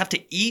 So they have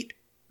to eat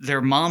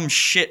their mom's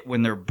shit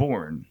when they're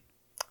born.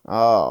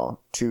 Oh,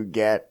 to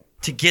get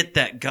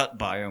that gut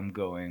biome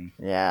going.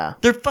 Yeah.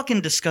 They're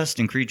fucking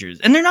disgusting creatures.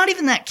 And they're not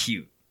even that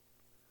cute.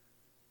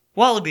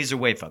 Wallabies are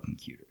way fucking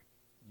cuter.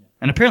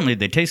 And apparently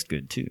they taste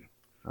good too.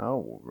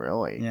 Oh,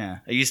 really? Yeah.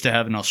 I used to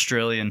have an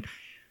Australian...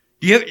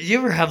 You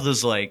ever have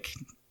those like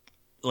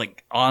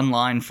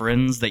online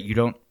friends that you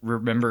don't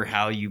remember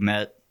how you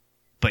met,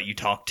 but you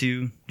talk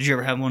to? Did you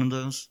ever have one of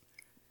those?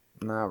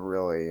 Not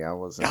really. I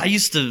wasn't. I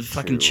used to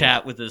fucking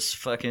chat with this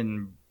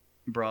fucking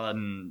broad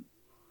in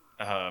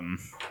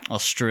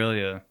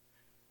Australia.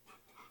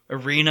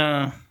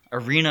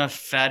 Arena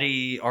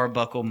Fatty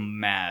Arbuckle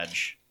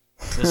Madge.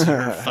 This is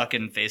her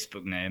fucking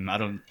Facebook name. I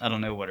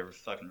don't know what her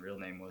fucking real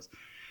name was,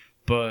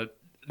 but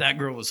that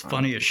girl was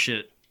funny as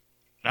shit.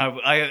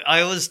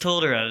 I always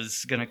told her I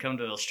was gonna come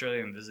to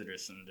Australia and visit her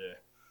someday.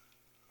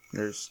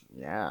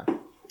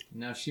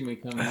 Now she may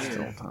come here.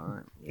 Still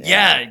time.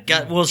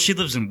 Well, she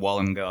lives in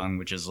Wollongong,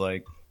 which is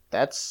like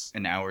that's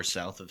an hour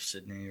south of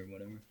Sydney or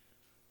whatever.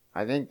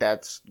 I think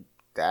that.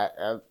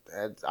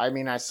 I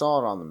mean, I saw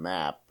it on the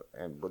map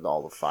and with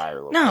all the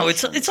fire. No,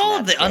 it's all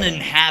of the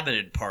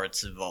uninhabited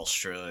parts of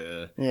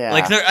Australia. Yeah,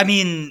 like there are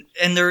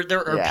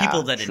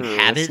people that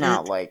inhabit it's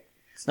not it.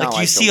 Like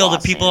you see all the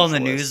people on the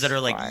news that are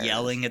like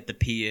yelling at the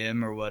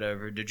PM or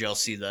whatever. Did y'all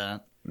see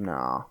that?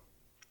 No.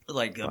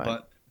 Like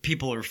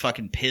people are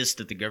fucking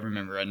pissed at the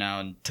government right now,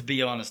 and to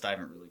be honest, I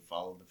haven't really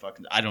followed the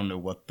fucking... I don't know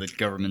what the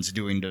government's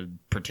doing to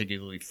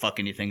particularly fuck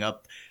anything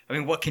up. I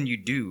mean, what can you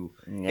do?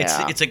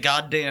 Yeah. It's a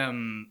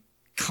goddamn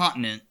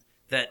continent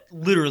that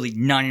literally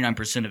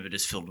 99% of it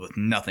is filled with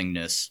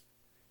nothingness.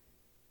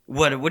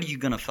 What are you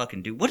gonna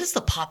fucking do? What is the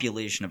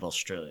population of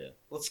Australia?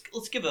 Let's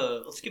give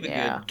a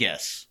good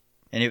guess.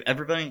 And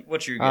everybody,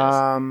 what's your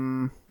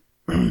guess?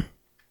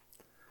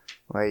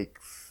 Like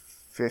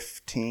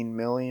 15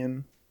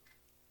 million.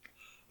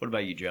 What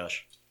about you,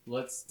 Josh?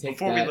 Let's take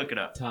before we look it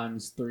up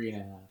times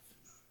 3.5.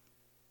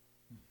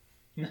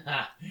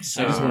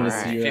 So I just want to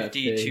see your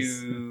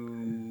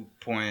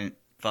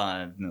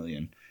 52.5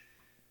 million.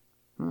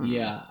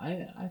 Yeah,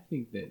 I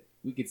think that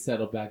we could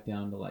settle back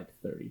down to like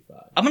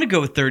 35. I'm gonna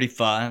go with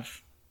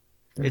 35.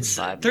 It's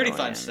 35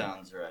 million.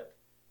 sounds right.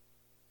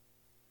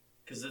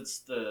 Because that's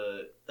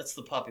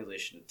the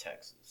population of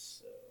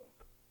Texas. So.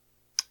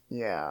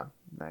 Yeah,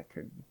 that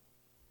could.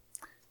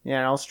 Yeah,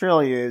 and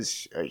Australia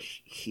is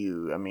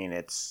huge. I mean,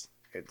 it's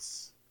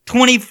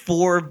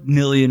 24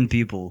 million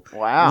people.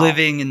 Wow.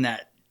 Living in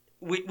that,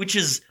 which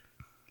is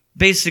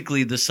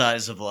basically the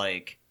size of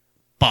like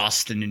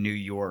Boston and New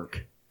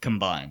York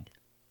combined.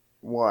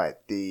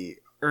 What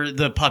or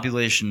the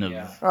population of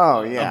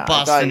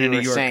Boston and New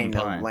York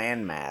combined. The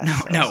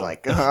landmass. No,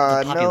 like, the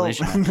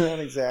population not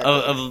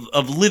exactly.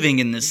 of living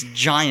in this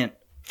giant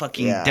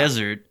fucking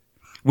desert,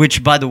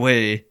 which, by the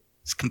way,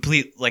 is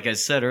complete, like I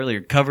said earlier,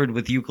 covered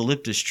with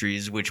eucalyptus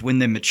trees, which when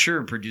they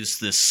mature produce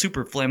this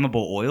super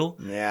flammable oil.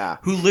 Yeah.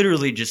 Who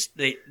literally just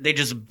they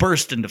just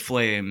burst into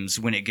flames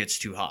when it gets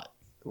too hot.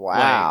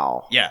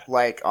 Wow.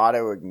 Like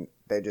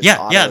they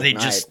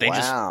just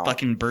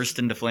fucking burst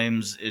into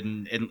flames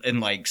in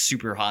like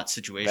super hot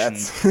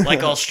situations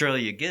like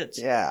Australia gets.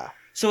 Yeah.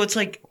 So it's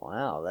like,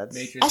 wow, that's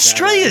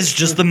Australia is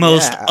just the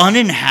most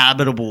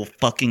uninhabitable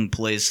fucking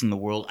place in the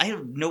world. I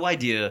have no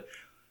idea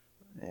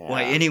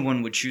why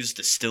anyone would choose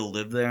to still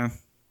live there.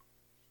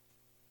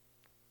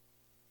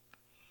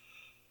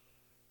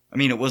 I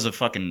mean, it was a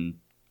fucking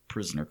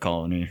prisoner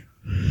colony.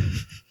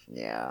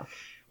 Yeah.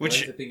 They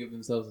like to think of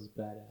themselves as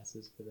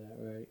badasses for that,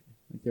 right?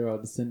 Like they're all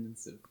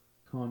descendants of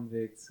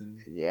convicts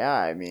and yeah,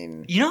 I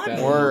mean,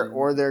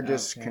 or they're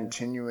just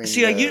continuing.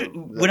 See,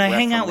 when I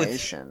hang out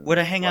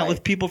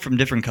with people from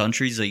different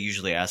countries, I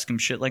usually ask them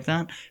shit like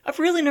that. I've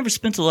really never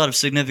spent a lot of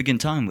significant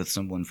time with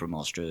someone from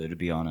Australia, to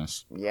be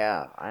honest.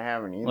 Yeah, I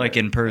haven't either. Like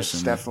in person,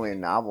 it's definitely a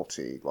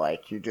novelty.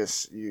 Like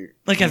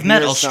I've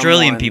met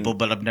Australian people,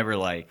 but I've never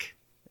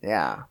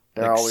yeah.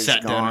 They're always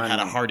sat gone, down and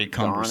had a hearty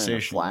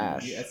conversation. Yeah,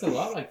 it's a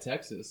lot like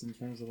Texas in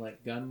terms of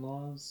like gun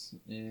laws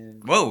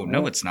and. Whoa,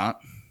 no, it's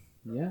not.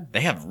 Yeah, they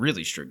have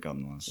really strict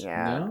gun laws.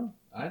 Yeah, no,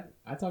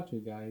 I talked to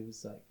a guy. He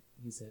was like,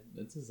 he said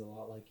this is a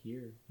lot like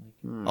here, like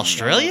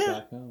Australia.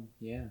 Back home.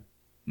 Yeah.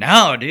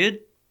 No,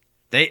 dude.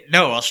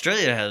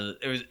 Australia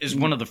is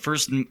one of the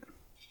first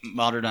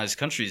modernized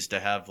countries to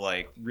have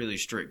like really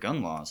strict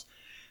gun laws.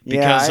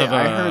 Because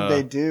I heard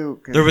they do.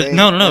 There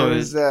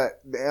was a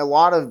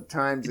lot of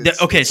times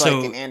it's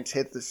like an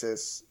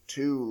antithesis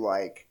to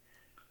like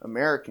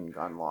American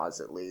gun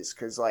laws, at least,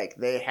 because like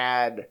they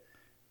had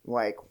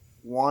like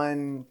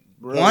one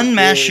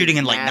mass shooting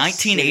in like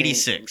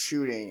 1986,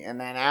 shooting, and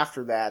then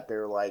after that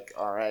they're like,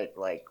 all right,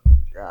 like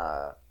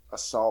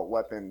assault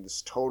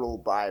weapons,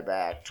 total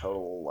buyback,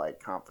 total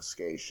like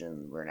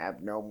confiscation. We're gonna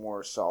have no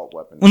more assault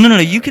weapons. Well, no,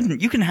 you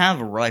can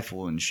have a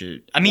rifle and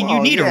shit. I mean, you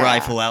need a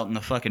rifle out in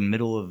the fucking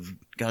middle of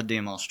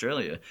goddamn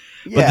Australia.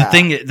 But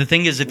the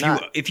thing is,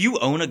 if you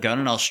own a gun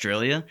in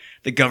Australia,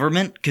 the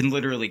government can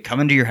literally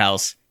come into your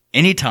house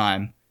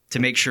anytime to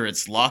make sure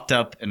it's locked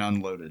up and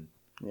unloaded.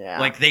 Yeah,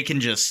 like they can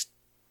just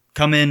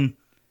come in.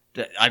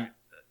 I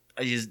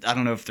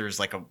don't know if there's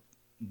like a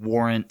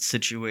warrant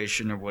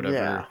situation or whatever.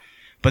 Yeah.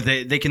 But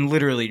they can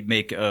literally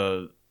make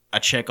a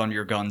check on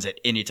your guns at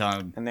any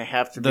time. And they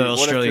have to the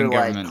Australian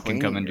government can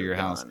come into your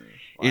house.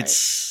 I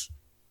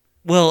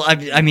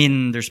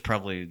mean, there's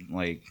probably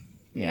like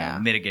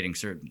mitigating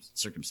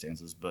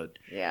circumstances, but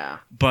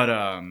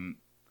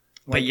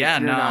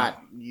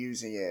not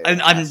using it.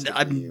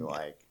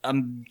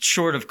 I'm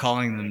short of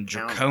calling them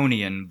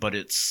draconian, but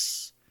it's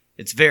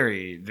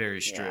very, very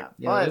strict.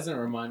 Yeah, it doesn't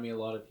remind me a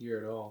lot of here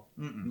at all.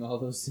 All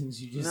those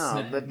things you just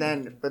said. but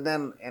then,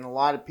 and a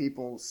lot of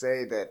people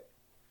say that,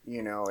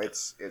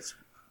 it's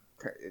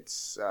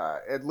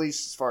at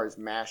least as far as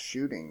mass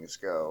shootings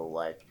go,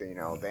 like they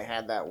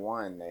had that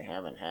one, they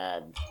haven't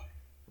had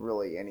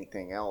really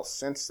anything else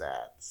since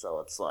that.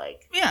 So it's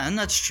like and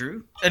that's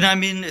true, and I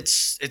mean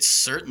it's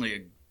certainly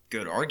a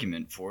good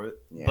argument for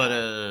it, but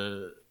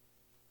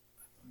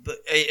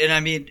and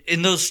I mean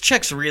in those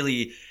checks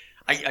really.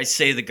 I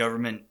say the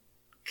government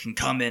can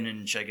come in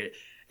and check it.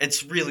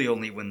 It's really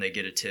only when they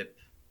get a tip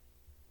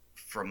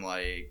from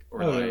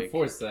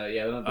enforce that.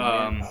 Yeah, they don't have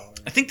the manpower.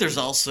 I think there's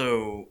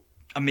also,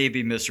 I may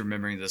be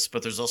misremembering this,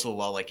 but there's also a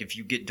law like if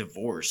you get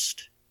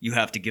divorced, you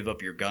have to give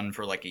up your gun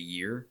for like a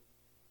year.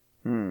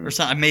 Or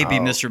something. I may be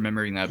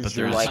misremembering that, but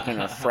there's like in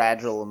a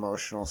fragile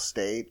emotional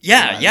state.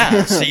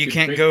 Yeah. So you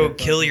can't go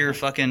kill your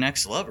fucking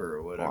ex-lover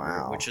or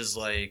whatever, which is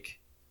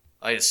like,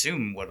 I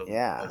assume what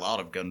a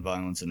lot of gun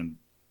violence in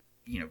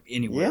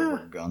anywhere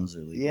where guns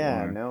are legal.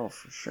 Yeah, no,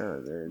 for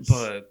sure.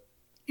 But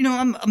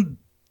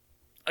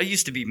I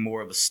used to be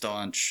more of a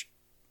staunch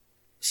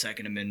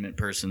Second Amendment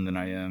person than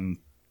I am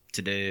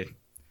today.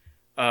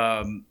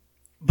 But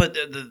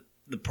the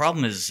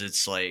problem is,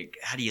 it's like,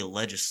 how do you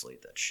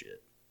legislate that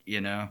shit?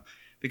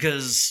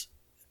 Because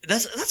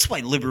that's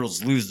why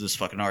liberals lose this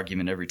fucking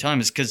argument every time,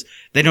 is because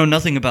they know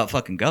nothing about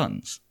fucking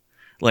guns.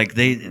 Like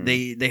they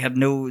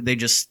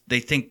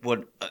think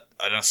what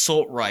an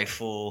assault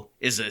rifle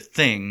is a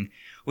thing,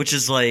 which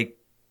is like,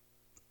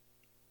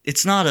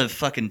 it's not a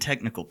fucking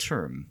technical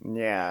term.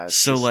 Yeah.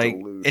 So like,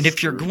 and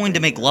if you're going to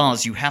make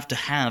laws, you have to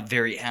have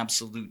very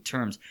absolute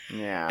terms.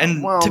 Yeah.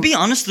 And to be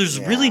honest, there's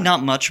really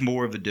not much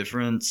more of a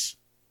difference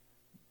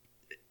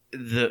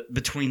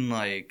between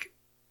like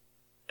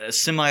a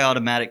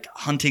semi-automatic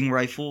hunting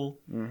rifle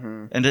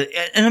and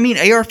I mean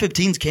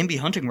AR-15s can be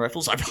hunting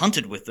rifles. I've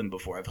hunted with them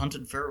before. I've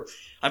hunted feral.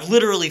 I've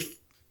literally,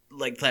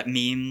 like that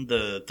meme,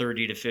 the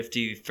 30 to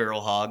 50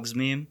 feral hogs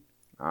meme.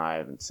 I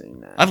haven't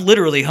seen that. I've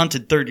literally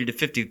hunted 30 to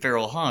 50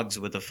 feral hogs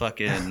with a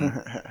fucking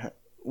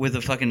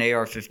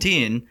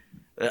AR-15.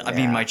 I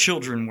mean, my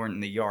children weren't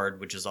in the yard,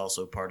 which is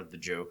also part of the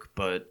joke.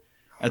 But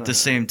at the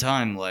same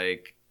time,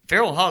 like,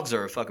 feral hogs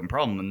are a fucking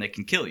problem and they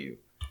can kill you.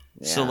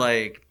 Yeah. So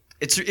like,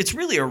 it's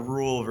really a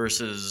rural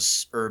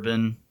versus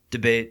urban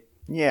debate.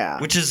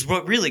 Yeah. Which is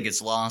what really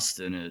gets lost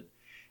in it.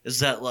 Is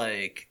that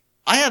like,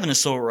 I have an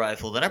assault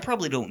rifle that I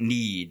probably don't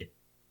need.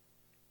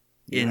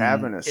 You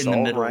have an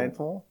assault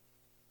rifle?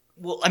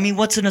 Well, I mean,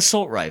 what's an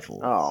assault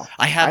rifle? Oh,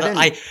 I have.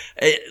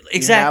 Exactly.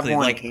 You have one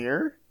like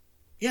here.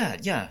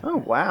 Yeah. Oh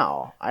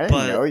wow! I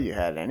didn't know you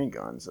had any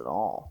guns at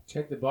all.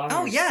 Check the bottom.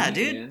 Oh of your seat,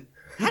 dude. Man.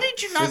 How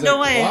did you not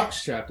know I? Glock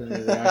strapped under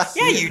there.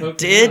 Yeah, you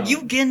did.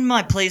 You get in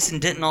my place in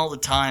Denton all the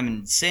time,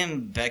 and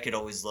Sam Beckett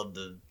always loved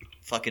to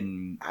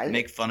fucking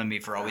make fun of me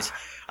for always.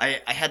 I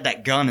had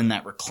that gun in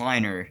that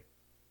recliner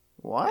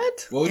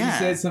What? What would Yeah. you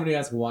say? Somebody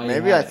asked why.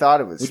 Maybe you I had it?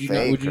 thought it was Would you fake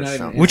not- would you or not even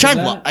something. Which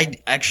answer I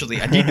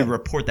that? I need to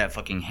report that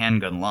fucking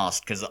handgun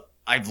lost because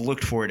I've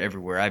looked for it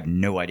everywhere. I have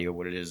no idea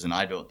what it is, and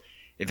I don't.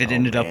 If it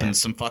ended up in man.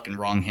 some fucking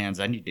wrong hands,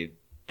 I need to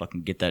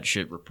fucking get that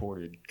shit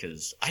reported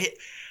because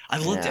I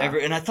looked Yeah.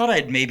 and I thought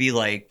I'd maybe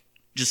like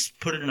just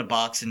put it in a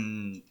box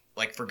and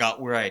like forgot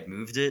where I had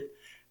moved it.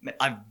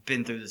 I've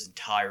been through this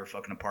entire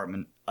fucking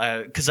apartment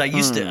because I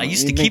used to You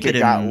keep think it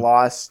in. got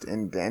lost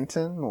in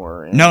Denton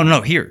or in...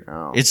 No, here.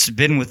 Oh. It's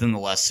been within the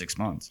last 6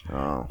 months.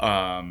 Oh.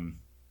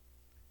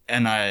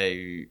 And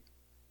I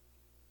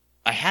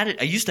had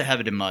it. I used to have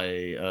it in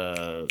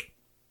my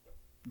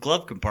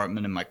glove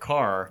compartment in my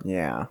car,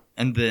 Yeah.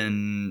 and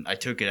then I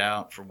took it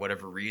out for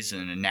whatever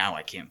reason, and now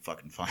I can't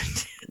fucking find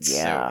it.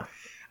 Yeah. So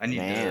I need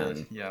Man.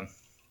 to. Yeah.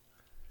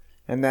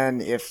 And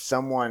then if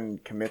someone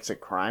commits a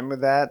crime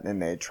with that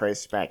and they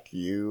trace back to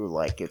you,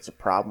 like it's a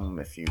problem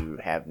if you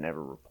have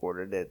never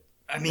reported it.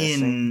 I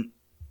missing? mean,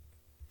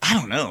 I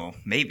don't know.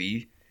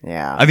 Maybe.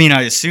 Yeah. I mean,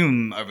 I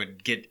assume I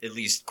would get at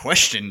least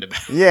questioned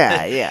about it.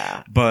 Yeah,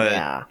 yeah. But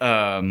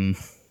Yeah.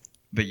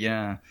 but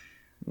yeah.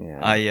 Yeah.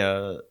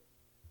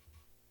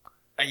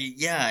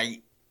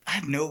 I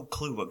have no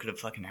clue what could have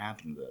fucking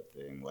happened to that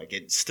thing. Like,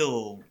 it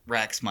still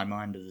racks my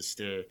mind to this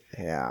day.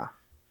 Yeah.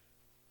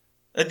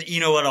 And you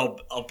know what?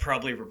 I'll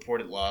probably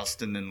report it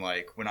lost, and then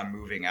like when I'm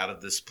moving out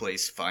of this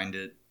place, find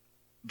it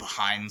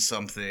behind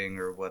something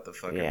or what the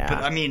fuck. Yeah.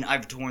 But I mean,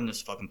 I've torn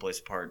this fucking place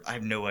apart. I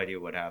have no idea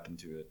what happened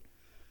to it.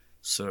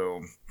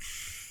 So,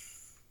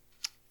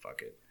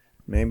 fuck it.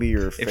 Maybe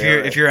you're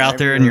If you're out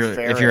there and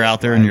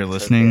you're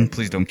listening,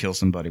 please don't kill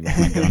somebody with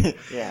my gun.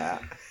 Yeah.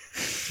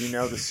 Do you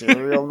know the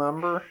serial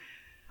number?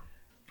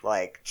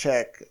 Like,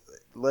 check,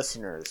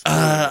 listeners.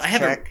 I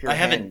have check your I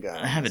have it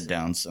handguns.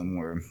 down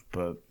somewhere,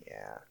 but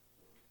Yeah.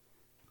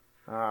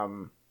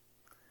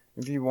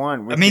 If you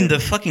want, we I mean, could- the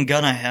fucking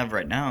gun I have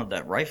right now,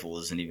 that rifle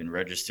isn't even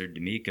registered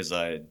to me because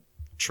I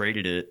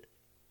traded it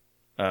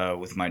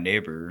with my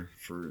neighbor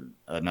for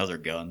another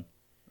gun,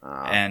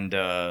 and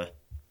I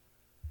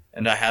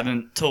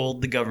haven't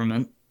told the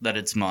government that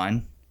it's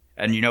mine.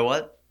 And you know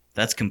what?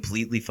 That's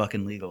completely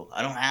fucking legal.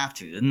 I don't have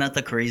to. Isn't that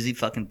the crazy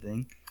fucking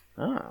thing?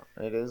 Oh,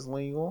 it is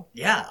legal?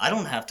 Yeah, I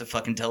don't have to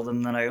fucking tell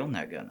them that I own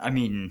that gun. I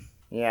mean,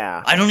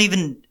 Yeah. I don't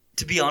even,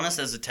 to be honest,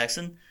 as a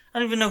Texan, I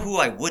don't even know who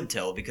I would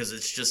tell because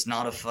it's just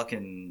not a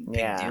fucking big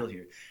Yeah. deal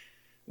here.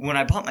 When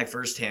I bought my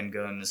first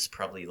handgun, this is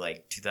probably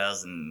like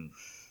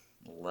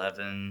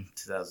 2011,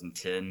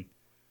 2010,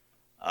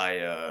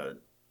 I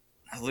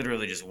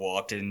literally just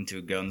walked into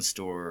a gun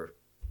store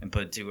and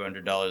put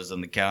 $200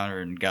 on the counter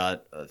and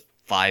got a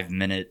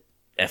 5-minute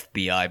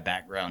FBI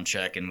background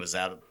check and was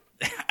out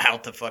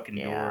the fucking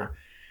door.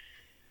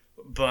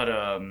 But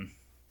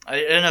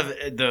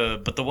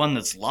the one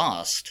that's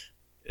lost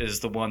is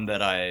the one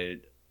that I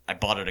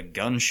bought at a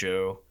gun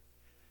show.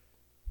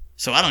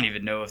 So I don't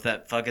even know if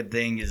that fucking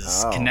thing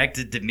is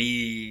connected to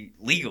me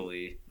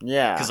legally.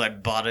 Yeah. Because I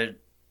bought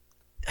it.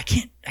 I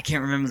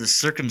can't remember the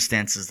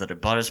circumstances that I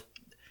bought it.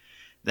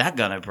 That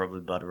gun I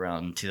probably bought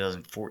around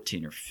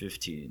 2014 or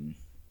 15.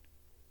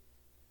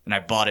 And I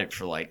bought it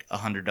for like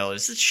 $100.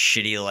 It's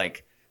shitty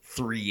like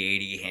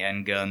 .380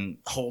 handgun,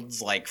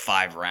 holds like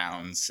 5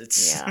 rounds.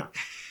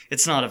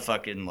 It's not a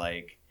fucking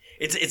like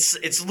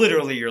it's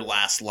literally your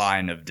last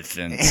line of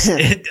defense.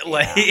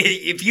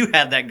 If you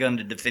have that gun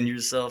to defend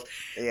yourself,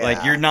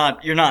 like you're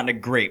not in a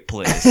great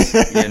place,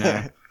 you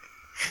know.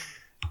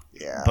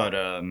 Yeah. But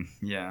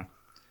yeah.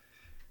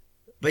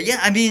 But yeah,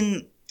 I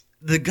mean,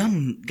 the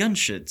gun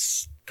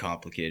shit's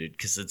complicated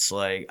because it's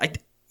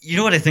like you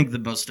know what I think the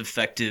most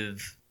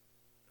effective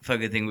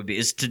fucking thing would be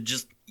is to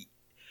just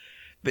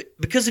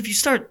because if you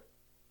start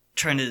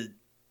trying to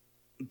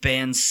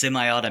ban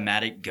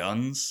semi-automatic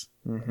guns,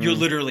 you're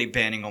literally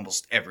banning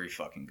almost every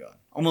fucking gun.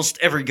 Almost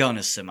every gun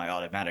is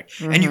semi-automatic,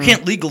 and you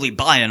can't legally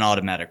buy an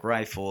automatic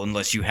rifle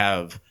unless you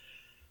have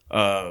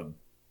I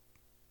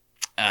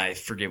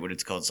forget what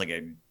it's called. It's like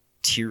a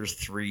tier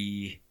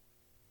 3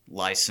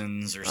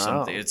 license or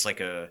something. It's like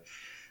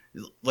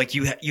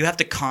you have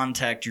to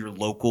contact your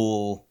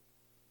local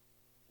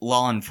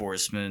law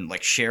enforcement,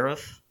 like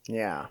sheriff.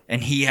 Yeah.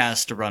 And he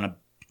has to run a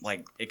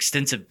like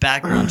extensive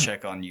background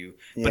check on you.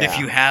 But if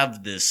you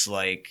have this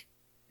like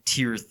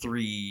tier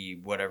 3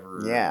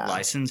 whatever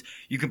license,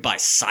 you can buy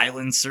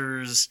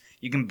silencers,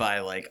 you can buy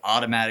like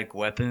automatic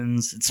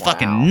weapons. It's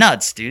fucking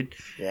nuts, dude.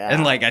 Yeah.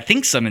 And like I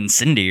think some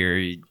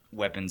incendiary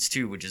weapons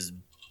too, which is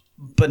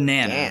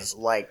bananas.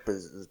 Damn, like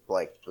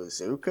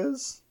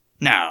bazookas?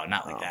 No,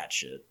 not like that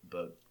shit,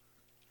 but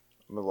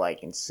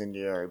Like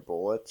incendiary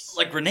bullets?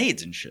 like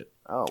grenades and shit.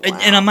 Oh, wow.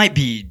 And I might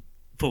be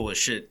full of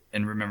shit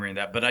in remembering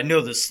that, but I know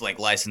this like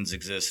license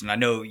exists, and I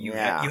know you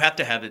have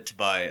to have it to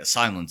buy a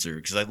silencer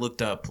because I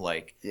looked up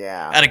like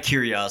out of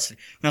curiosity.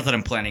 Not that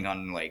I'm planning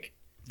on like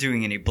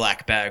doing any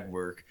black bag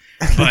work,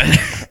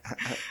 but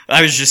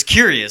I was just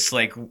curious,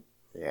 like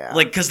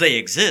because they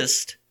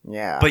exist,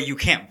 but you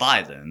can't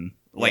buy them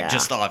like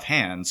just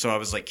offhand. So I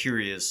was like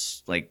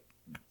curious, like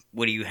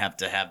what do you have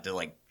to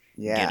like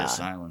get a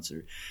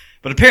silencer?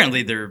 But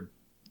apparently they're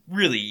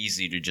really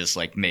easy to just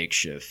like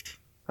makeshift.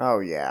 Oh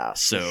yeah,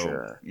 So for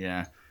sure.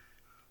 yeah.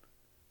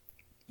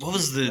 What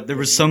was there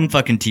was some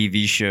fucking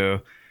TV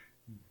show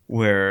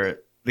where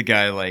the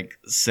guy like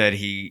said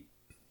he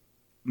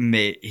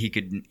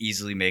could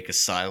easily make a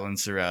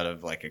silencer out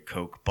of like a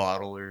Coke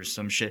bottle or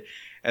some shit.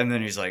 And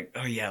then he's like,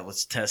 "Oh yeah,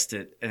 let's test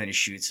it." And then he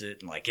shoots it,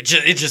 and like it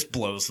just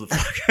blows the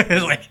fuck.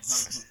 Like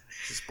just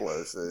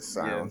blows the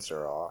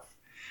silencer off.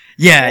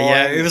 Yeah, Well,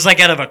 yeah. It was like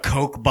out of a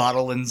Coke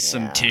bottle and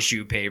some Yeah.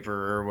 tissue paper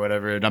or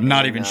whatever. And I'm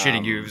not even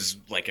shitting you. It was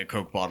like a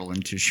Coke bottle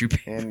and tissue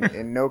paper.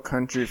 In No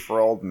Country for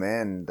Old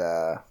Men,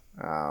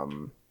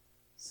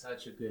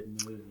 Such a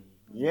good movie.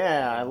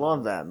 yeah, I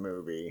love that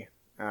movie.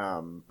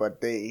 But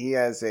he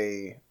has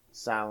a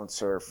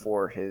silencer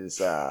for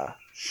his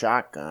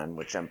shotgun,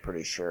 which I'm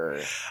pretty sure.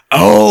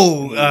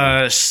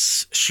 Oh,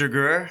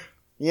 Sugar.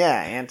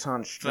 Yeah,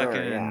 Anton Chigurh.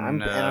 Fucking. Yeah,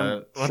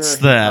 I'm What's sure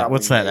he that? probably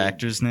What's that made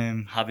actor's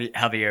name?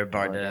 Javier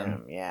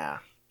Bardem. Yeah.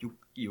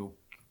 You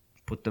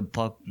put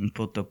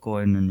the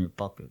coin in your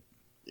pocket.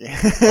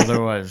 Yeah.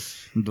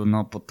 Otherwise, do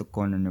not put the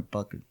coin in your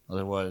pocket.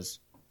 Otherwise,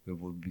 it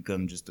will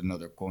become just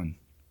another coin,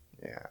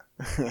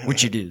 Yeah.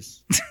 which it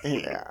is.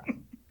 Yeah.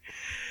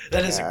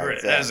 That is Yeah, that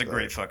is a exactly.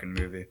 great fucking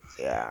movie.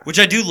 Yeah. Which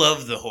I do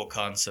love the whole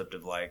concept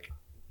of like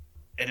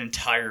an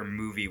entire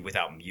movie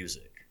without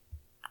music.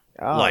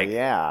 Oh, Like,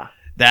 yeah.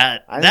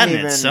 That I that in didn't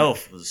even-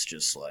 itself was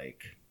just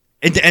like,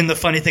 and the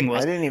funny thing I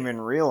was didn't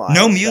even realize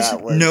no that music,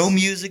 was- no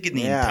music in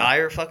the Yeah.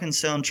 entire fucking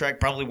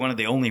soundtrack. Probably one of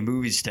the only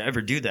movies to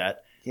ever do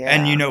that. Yeah.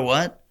 And you know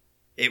what?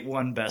 It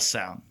won Best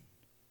Sound.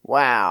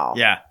 Wow.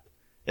 Yeah,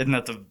 isn't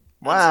that the?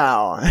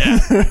 Wow.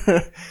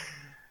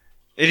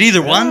 It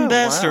either won Oh,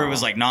 Best or wow. it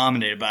was like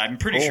nominated, but I'm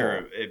pretty Cool. sure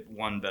it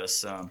won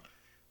Best Sound.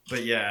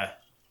 But yeah.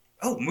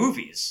 Oh,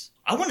 movies.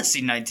 I want to see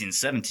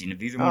 1917.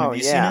 Have either one Oh of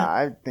you yeah, seen it?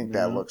 I think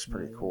that looks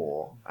pretty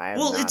cool.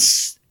 Well,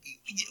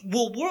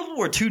 World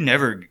War II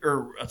never,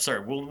 or I'm sorry,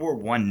 World War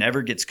One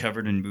never gets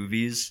covered in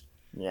movies.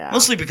 yeah.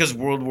 Mostly because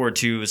World War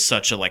II is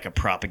such a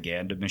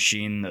propaganda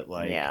machine that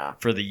Yeah.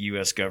 for the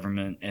U.S.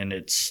 government, and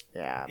it's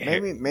Yeah,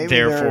 maybe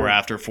therefore there-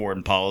 after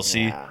foreign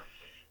policy. Yeah.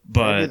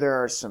 But Maybe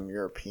there are some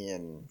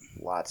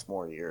lots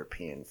more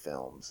European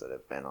films that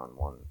have been on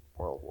World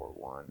War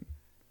One.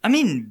 I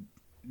mean,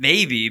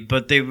 maybe,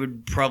 but they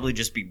would probably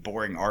just be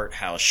boring art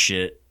house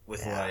shit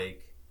with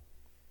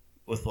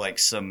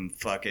some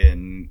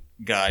fucking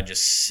guy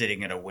just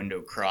sitting at a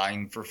window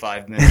crying for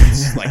 5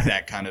 minutes, like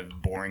that kind of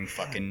boring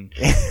fucking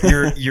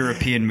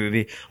European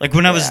movie. Like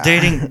when I was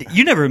dating,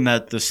 you never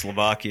met the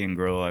Slovakian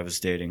girl I was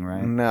dating,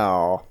 right?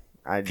 No,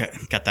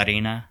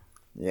 Katarina.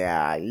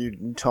 Yeah,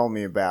 you told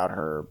me about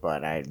her,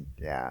 but I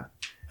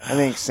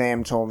think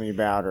Sam told me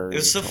about her. It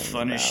was You so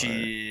told me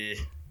funny. about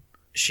her.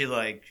 She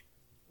like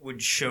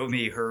would show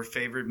me her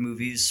favorite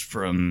movies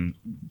from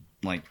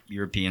like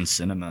European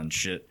cinema and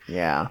shit.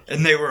 Yeah.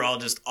 And they were all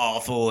just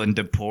awful and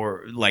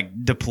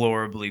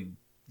deplorably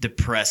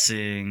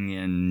depressing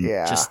and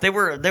just they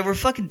were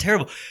fucking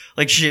terrible.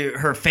 Like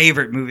her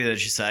favorite movie that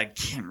she said, I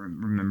can't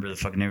remember the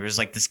fucking name. It was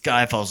like this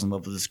guy falls in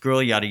love with this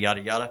girl, yada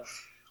yada yada.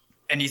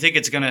 And you think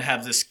it's gonna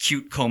have this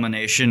cute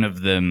culmination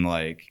of them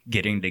like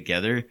getting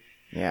together.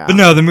 Yeah. But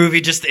no, the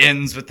movie just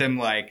ends with them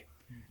like,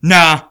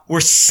 nah,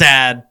 we're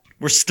sad.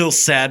 We're still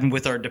sad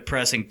with our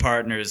depressing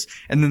partners.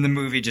 And then the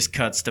movie just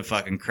cuts to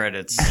fucking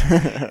credits.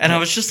 And I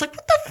was just like,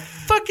 what the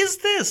fuck is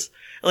this?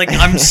 Like,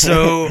 I'm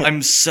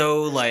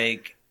so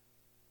like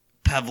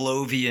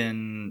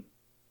Pavlovian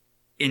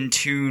in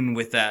tune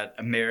with that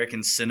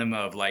American cinema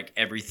of like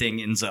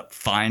everything ends up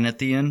fine at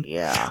the end.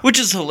 Yeah. Which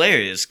is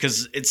hilarious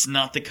because it's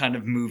not the kind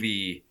of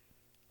movie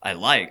I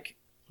like.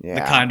 Yeah.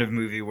 The kind of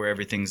movie where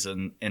everything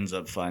ends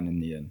up fine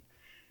in the end.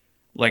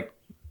 Like,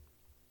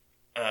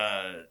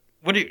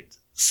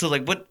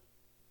 what?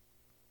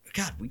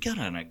 God, we got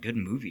on a good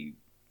movie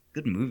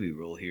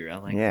roll here. I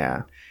like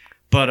that.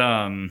 But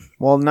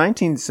well,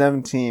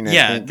 1917.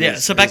 I think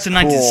So back to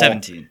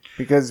 1917, cool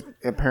because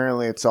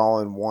apparently it's all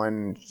in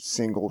one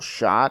single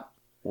shot,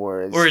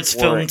 or it's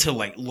filmed to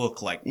like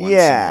look like one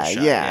yeah,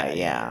 single shot.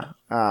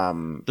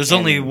 yeah. There's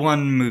only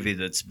one movie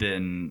that's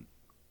been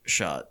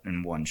shot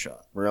in one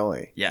shot.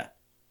 Really? Yeah,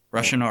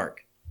 Russian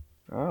Ark.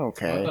 Oh,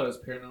 okay. I thought it was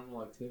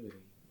Paranormal Activity.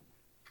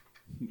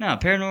 No,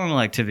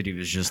 Paranormal Activity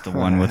was just the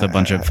one with a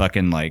bunch of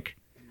fucking like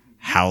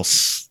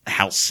house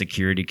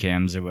security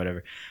cams or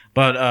whatever.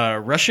 But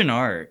Russian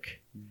Ark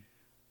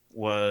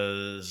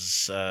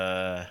was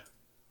what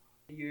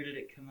year did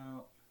it come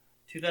out?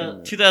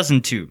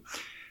 2002.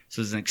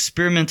 So it's an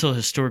experimental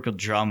historical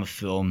drama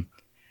film,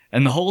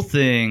 and the whole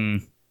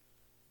thing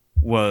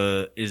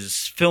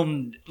is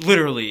filmed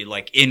literally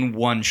like in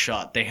one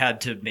shot. They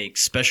had to make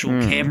special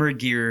camera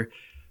gear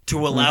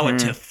to allow it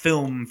to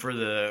film for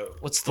the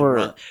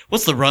run.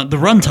 The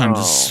runtime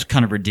is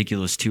kind of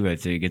ridiculous too. I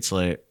think it's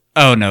like,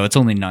 oh no, it's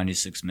only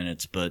 96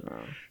 minutes, but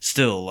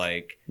still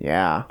like,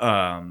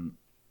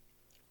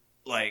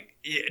 like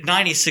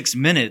 96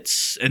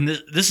 minutes. And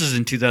this is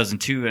in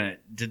 2002. And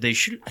did they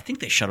shoot? I think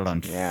they shot it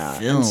on film.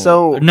 And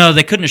so no,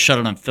 they couldn't have shot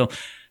it on film.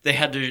 They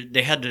had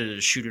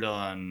to shoot it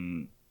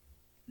on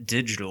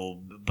digital,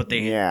 but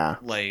they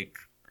like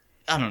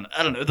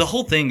I don't know. The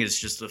whole thing is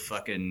just a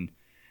fucking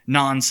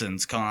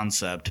nonsense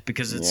concept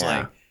because it's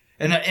like,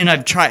 and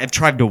I've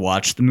tried to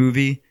watch the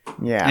movie,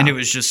 and it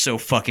was just so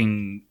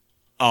fucking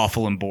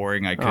awful and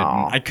boring.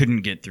 I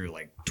couldn't get through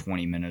like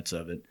 20 minutes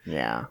of it.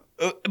 Yeah.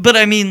 But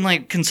I mean,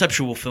 like,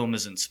 conceptual film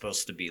isn't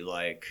supposed to be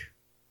like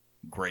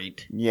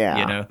great. Yeah.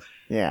 You know.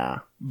 Yeah.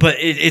 But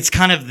it's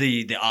kind of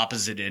the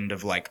opposite end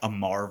of like a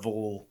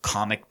Marvel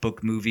comic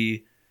book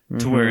movie,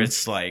 to where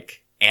it's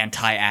like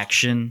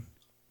anti-action.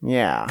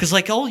 Yeah. Because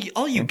like all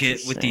you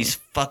get with these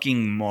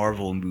fucking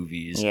Marvel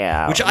movies,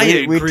 yeah, which I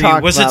agree.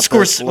 Was it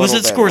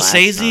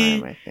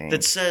Scorsese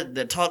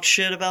that talked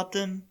shit about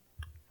them?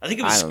 I think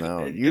it was. I don't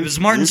know. It was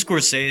Martin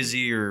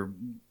Scorsese or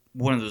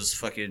one of those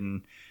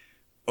fucking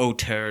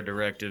Terror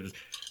directors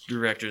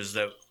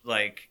that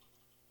like.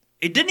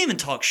 It didn't even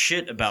talk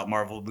shit about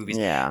Marvel movies.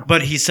 Yeah.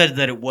 But he said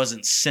that it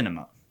wasn't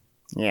cinema.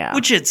 Yeah.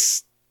 Which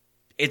it's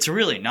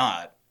really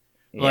not.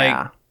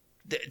 Yeah.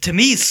 Like, to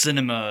me,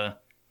 cinema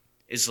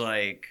is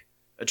like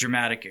a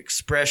dramatic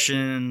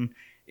expression.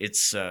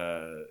 It's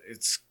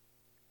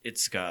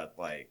got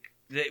like,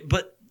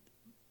 but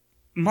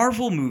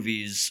Marvel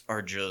movies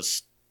are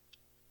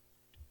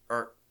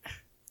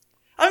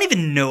I don't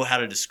even know how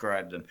to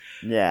describe them.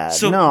 Yeah.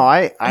 So no,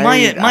 I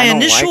my don't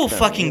initial like them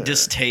fucking either.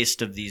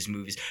 distaste of these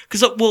movies,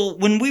 because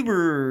when we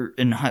were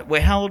in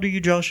wait, how old are you,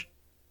 Josh?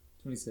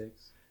 26.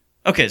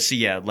 Okay, so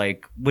yeah,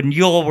 like when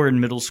you all were in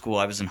middle school,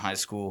 I was in high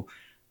school.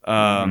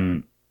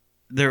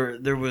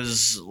 There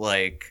was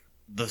like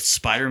the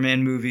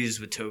Spider-Man movies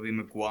with Tobey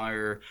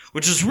Maguire,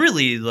 which is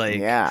really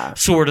like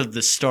sort of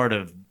the start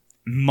of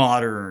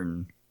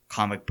modern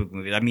comic book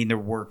movies. I mean, there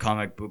were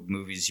comic book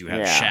movies. You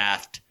have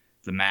Shaft,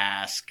 The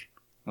Mask.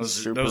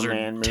 Those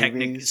are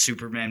technically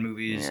Superman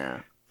movies,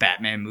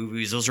 Batman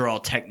movies. Those are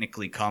all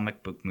technically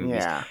comic book movies.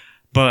 Yeah.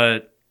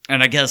 But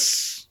I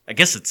guess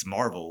it's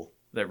Marvel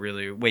that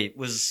really. Wait,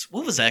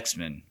 what was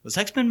X-Men? Was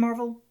X-Men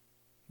Marvel?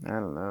 I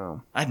don't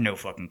know. I have no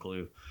fucking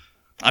clue.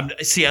 I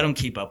don't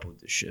keep up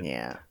with this shit.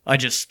 Yeah. I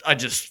just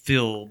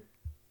feel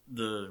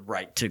the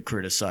right to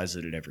criticize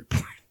it at every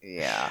point.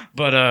 Yeah.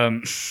 But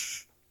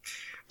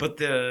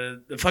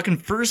the fucking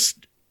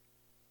first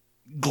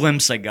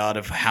glimpse I got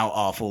of how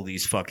awful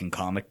these fucking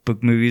comic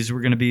book movies were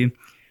going to be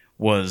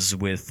was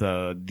with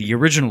the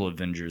original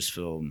Avengers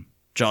film,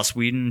 Joss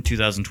Whedon,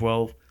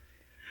 2012.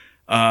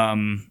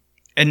 And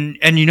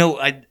you know,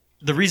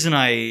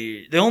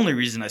 the only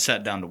reason I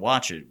sat down to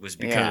watch it was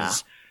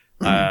because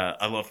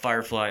I love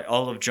Firefly,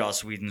 all of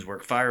Joss Whedon's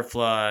work.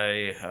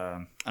 Firefly,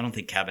 I don't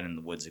think Cabin in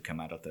the Woods had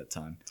come out at that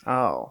time.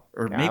 Oh,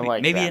 or yeah,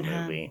 maybe it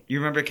had. movie. You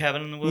remember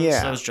Cabin in the Woods?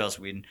 Yeah, that was Joss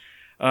Whedon.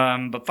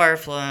 But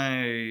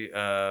Firefly,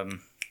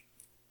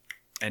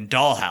 and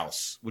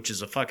Dollhouse, which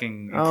is a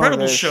fucking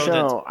incredible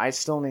show. I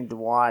still need to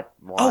watch.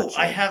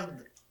 I have.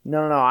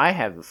 No, I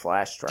have the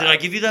flash drive. Did I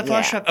give you that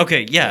flash drive?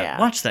 Okay,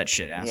 watch that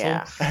shit,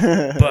 asshole.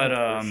 Yeah.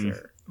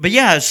 But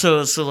yeah,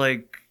 so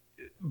like,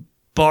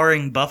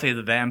 barring Buffy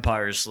the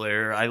Vampire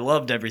Slayer, I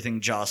loved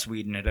everything Joss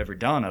Whedon had ever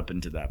done up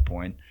until that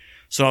point.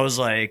 So I was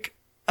like,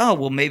 oh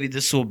well, maybe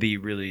this will be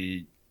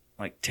really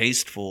like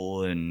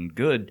tasteful and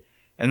good.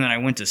 And then I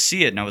went to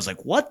see it, and I was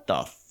like, what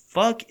the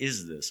fuck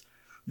is this?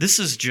 This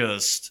is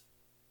just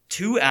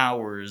 2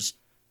 hours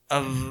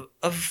of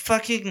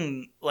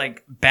fucking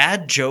like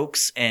bad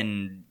jokes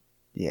and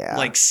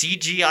like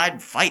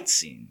CGI'd fight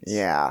scenes.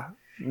 Yeah.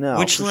 No.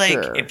 Which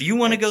if you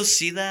want to go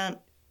see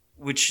that,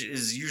 which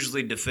is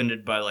usually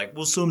defended by like,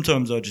 well,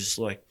 sometimes I just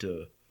like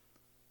to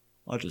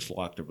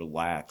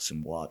relax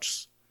and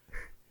watch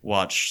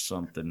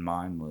something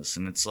mindless,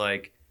 and it's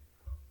like,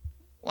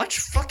 watch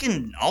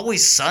fucking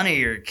Always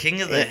Sunny or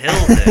King of the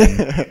Hill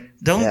then.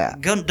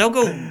 Don't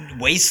go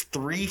waste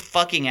 3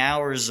 fucking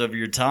hours of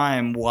your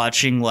time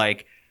watching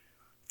like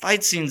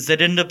fight scenes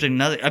that end up in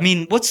another. I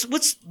mean,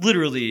 what's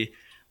literally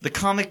the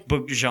comic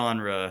book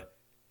genre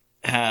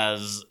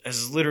has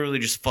literally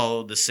just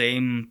followed the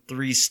same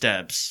 3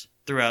 steps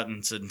throughout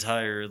its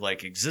entire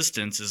like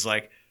existence. Is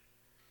like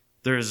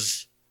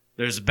there's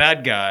a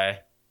bad guy,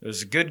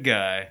 there's a good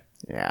guy.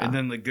 Yeah. And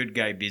then the good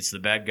guy beats the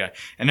bad guy.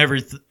 And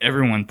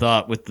everyone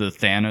thought with the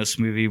Thanos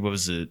movie, what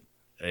was it?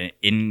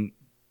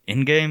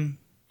 Endgame?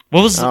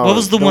 What was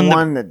the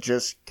one that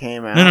just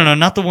came out? No,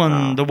 not the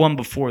one. The one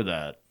before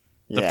that.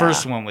 The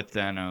first one with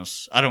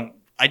Thanos.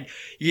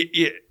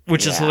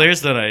 Which is hilarious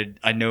that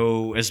I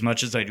know as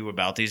much as I do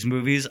about these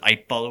movies.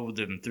 I follow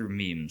them through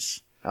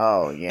memes.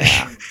 Oh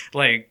yeah.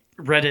 Like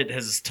Reddit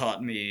has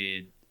taught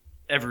me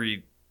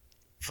every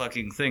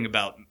fucking thing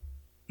about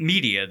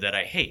media that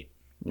I hate.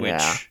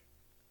 Which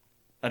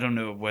I don't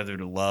know whether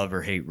to love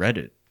or hate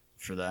Reddit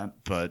for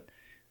that, but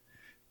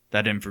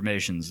that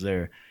information's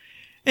there.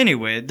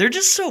 Anyway, they're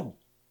just so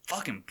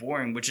fucking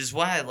boring, which is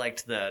why I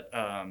liked that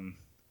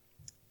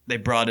they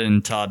brought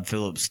in Todd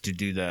Phillips to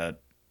do that.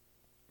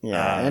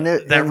 Yeah, and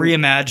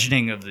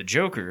reimagining of the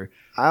Joker.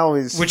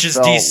 Which is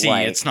DC.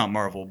 Like it's not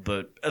Marvel,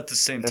 but at the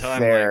same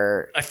time,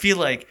 like, I feel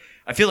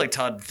like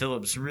Todd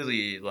Phillips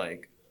really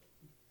like.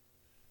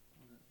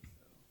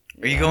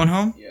 Are you going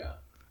home? Yeah.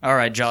 All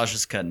right, Josh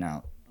is cutting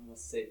out. I'm gonna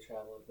say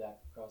travel back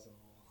across the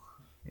hall.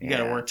 You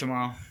gotta work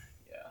tomorrow?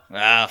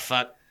 Yeah. Ah,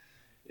 fuck.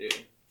 Dude.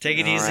 Take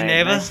it All easy, right,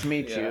 neighbor. Nice to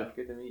meet you.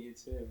 Good to meet you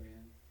too,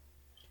 man.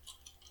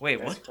 Wait,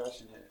 Guys what?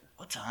 crushing it.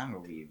 What time are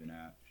we even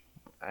at?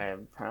 I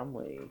am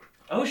probably.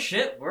 Oh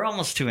shit, we're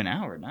almost to an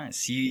hour.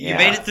 Nice. You Yeah.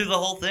 made it through the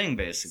whole thing,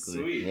 basically.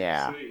 Sweet.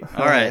 Yeah. Sweet.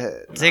 All right,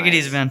 take it Nice.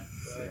 easy, man.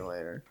 See you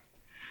later.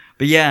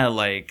 But yeah,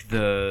 like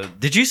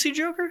Did you see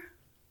Joker?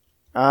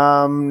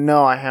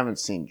 No, I haven't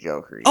seen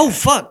Joker yet. Oh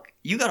fuck,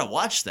 you gotta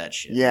watch that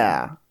shit.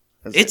 Yeah.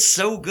 It's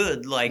so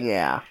good. Like,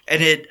 yeah.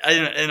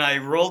 and I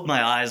rolled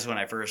my eyes when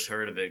I first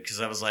heard of it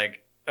because I was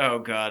like, oh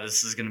god,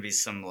 this is gonna be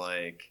some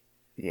like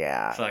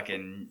Yeah.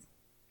 fucking.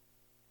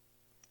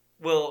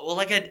 Well,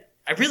 like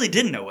I really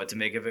didn't know what to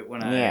make of it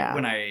when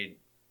I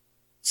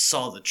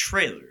saw the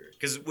trailer,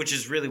 which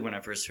is really when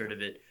I first heard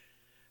of it.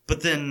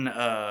 But then,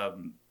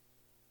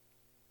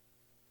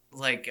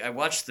 like I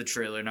watched the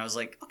trailer and I was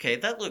like, okay,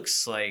 that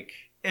looks like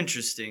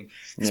interesting.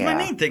 Because my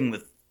main thing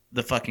with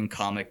the fucking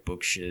comic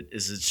book shit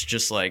is it's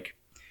just like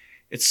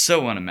it's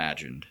so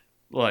unimagined.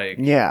 Like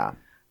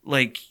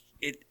like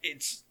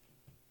it's.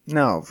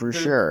 No, for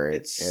sure.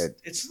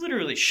 It's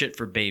literally shit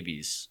for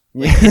babies.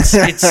 Yeah.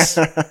 It's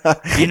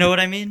you know what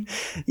I mean?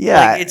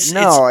 Yeah.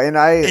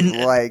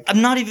 Like,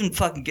 I'm not even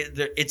fucking getting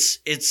there.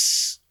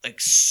 It's like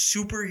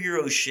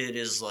superhero shit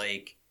is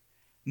like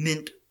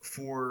meant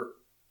for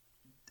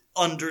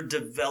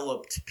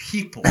underdeveloped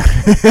people.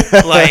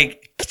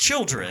 Like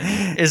children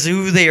is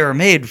who they are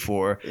made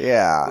for.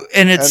 Yeah.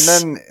 And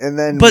it's and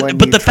then but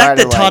the fact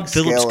that Todd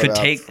Phillips could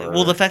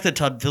the fact that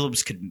Todd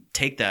Phillips could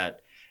take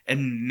that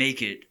and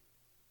make it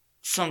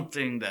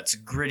something that's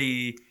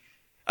gritty.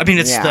 I mean,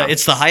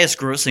 it's the highest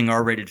grossing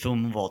R-rated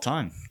film of all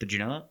time. Did you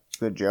know that?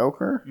 The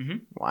Joker? Mm-hmm.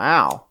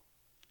 Wow.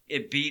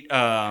 It beat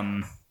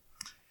Wow,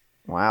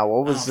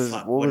 what was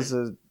what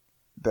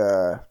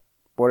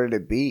did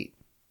it beat?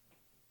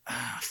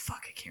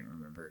 Fuck, I can't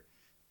remember.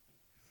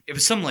 It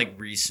was some like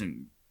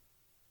recent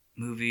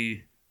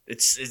movie.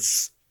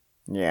 It's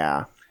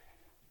Yeah.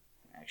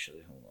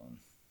 Actually, hold on.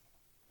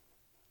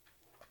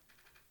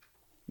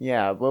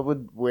 Yeah, but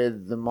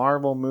with the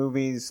Marvel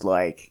movies,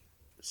 like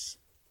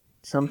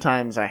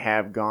sometimes I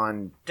have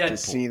gone to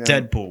see them.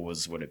 Deadpool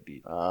was what it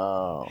beat.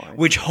 Oh.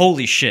 Which,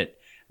 holy shit.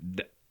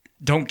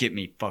 Don't get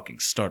me fucking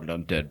started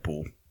on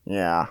Deadpool.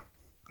 Yeah.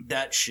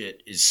 That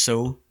shit is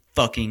so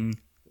fucking,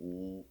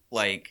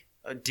 like...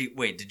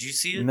 wait, did you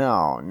see it?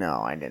 No,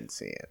 I didn't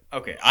see it.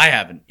 Okay, I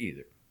haven't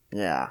either.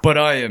 Yeah. But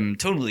I am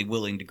totally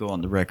willing to go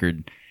on the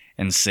record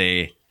and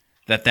say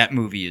that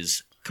movie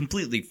is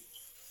completely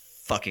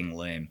fucking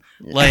lame.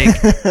 Yeah.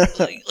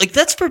 Like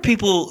that's for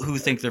people who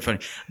think they're funny.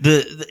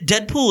 The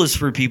Deadpool is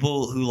for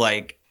people who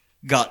like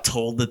got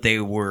told that they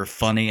were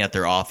funny at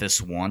their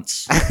office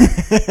once,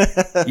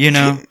 you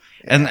know,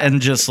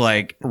 and just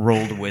like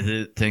rolled with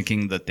it,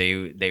 thinking that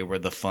they were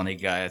the funny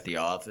guy at the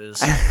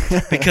office,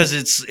 because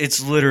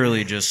it's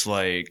literally just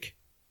like,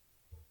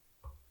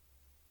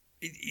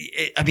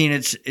 I mean,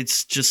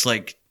 it's just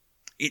like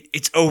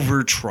it's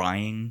over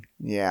trying,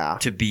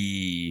 to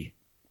be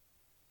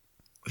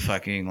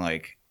fucking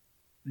like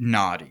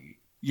naughty,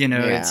 you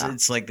know.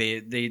 It's like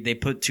they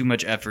put too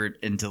much effort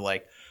into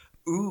like,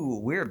 ooh,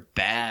 we're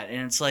bad,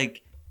 and it's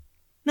like,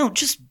 no,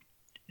 just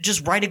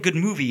write a good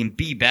movie and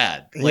be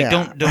bad. Like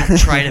don't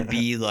try to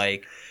be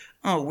like,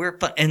 oh, we're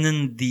fun. And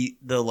then the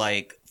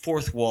like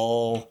fourth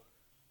wall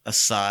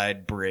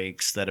aside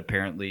breaks that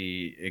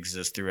apparently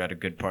exist throughout a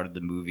good part of the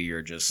movie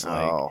are just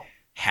like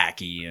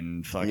hacky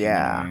and fucking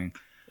annoying.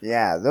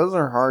 Yeah, those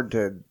are hard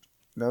to.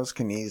 Those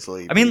can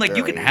easily. I mean, like,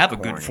 you very can have a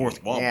corny. good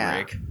fourth wall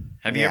break.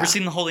 Have you ever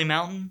seen The Holy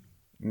Mountain?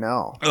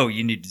 No. Oh,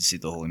 you need to see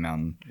The Holy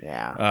Mountain.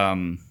 Yeah.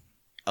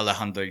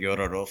 Alejandro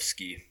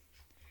Jodorowsky,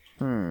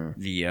 Hmm.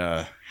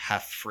 the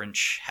half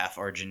French, half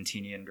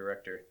Argentinian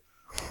director,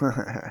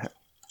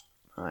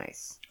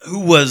 Nice. who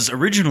was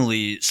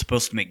originally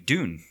supposed to make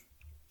Dune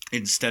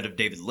instead of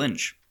David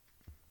Lynch,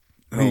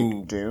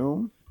 Make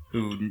Doom?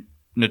 who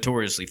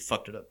notoriously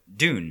fucked it up.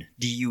 Dune,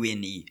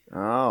 Dune.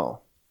 Oh.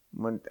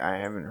 I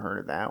haven't heard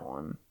of that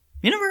one.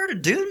 You never heard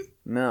of Dune?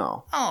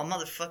 No. Oh,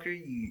 motherfucker,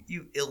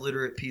 you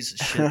illiterate piece of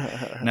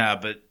shit. Nah,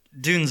 but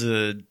Dune's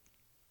a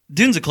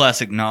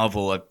classic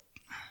novel.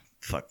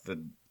 Fuck,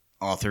 the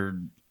author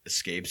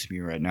escapes me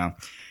right now.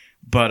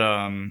 But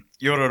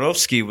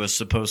Jodorowsky was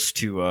supposed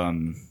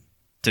to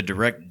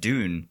direct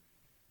Dune,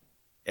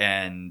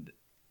 and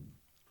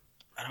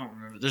I don't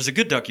remember. There's a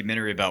good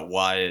documentary about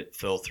why it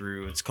fell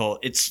through.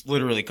 It's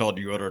literally called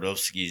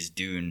Jodorowsky's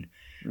Dune.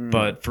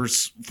 But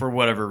for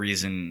whatever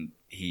reason,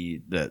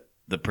 the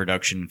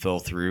production fell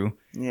through.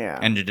 Yeah.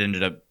 And it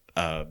ended up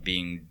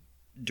being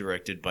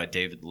directed by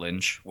David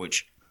Lynch,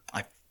 which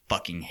I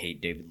fucking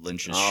hate David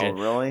Lynch's shit. Oh,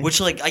 really?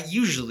 Which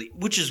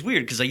is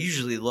weird because I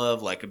usually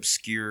love like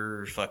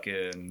obscure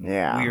fucking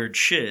weird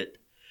shit.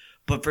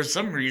 But for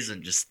some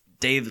reason, just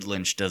David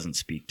Lynch doesn't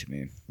speak to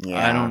me.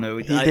 Yeah. I don't know.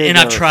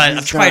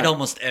 I've tried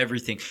almost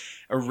everything.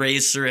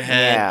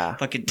 Eraserhead,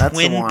 fucking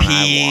Twin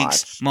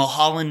Peaks,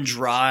 Mulholland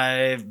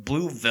Drive,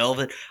 Blue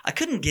Velvet. I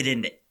couldn't get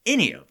into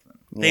any of them.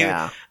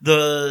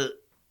 There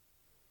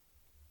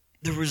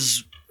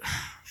was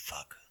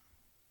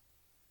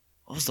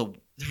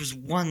there's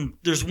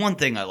one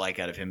thing I like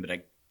out of him, but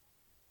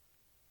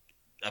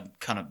I'm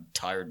kind of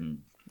tired and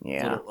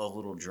a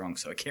little drunk,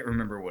 so I can't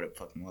remember what it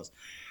fucking was.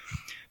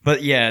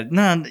 But yeah,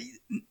 no,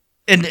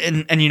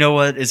 and you know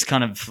what is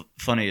kind of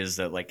funny is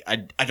that like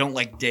I don't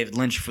like David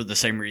Lynch for the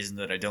same reason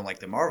that I don't like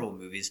the Marvel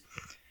movies,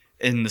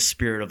 in the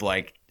spirit of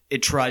like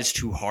it tries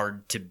too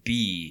hard to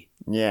be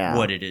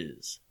what it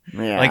is.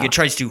 Yeah. Like it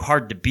tries too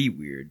hard to be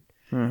weird,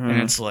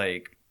 and it's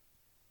like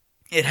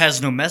it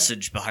has no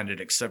message behind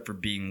it except for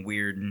being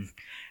weird,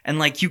 and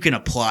like you can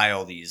apply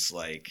all these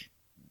like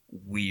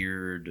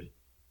weird,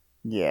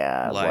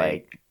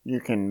 like you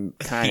can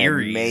kind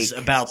theories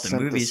of about the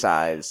movies,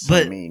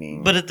 but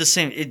meaning. But at the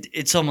same,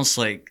 it's almost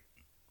like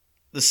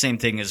the same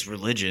thing as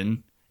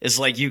religion. It's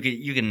like you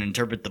can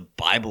interpret the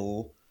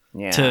Bible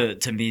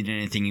to mean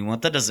anything you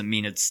want. That doesn't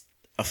mean it's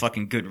a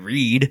fucking good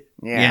read.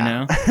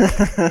 Yeah.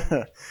 You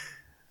know,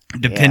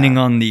 depending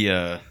on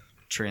the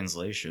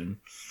translation.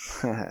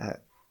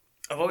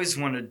 I've always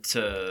wanted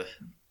to,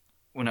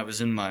 when I was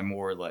in my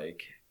more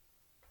like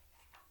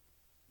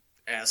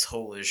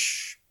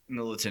asshole-ish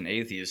militant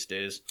atheist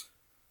days,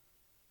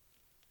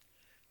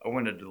 I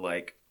wanted to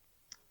like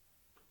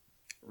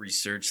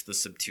research the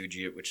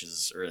Septuagint, which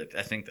is, or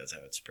I think that's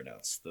how it's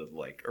pronounced, the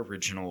like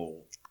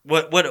original,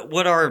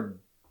 what our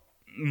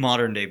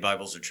modern day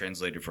Bibles are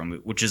translated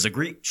from, which is a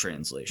Greek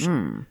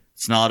translation.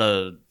 It's not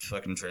a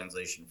fucking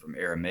translation from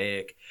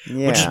Aramaic,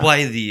 which is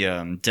why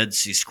the Dead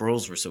Sea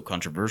Scrolls were so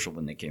controversial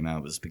when they came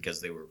out, was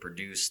because they were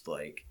produced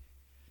like,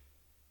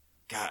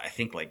 God, I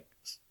think like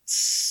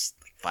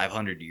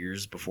 500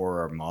 years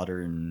before our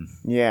modern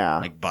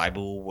like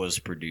Bible was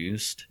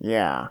produced.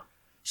 Yeah.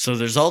 So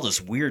there's all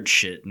this weird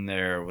shit in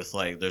there with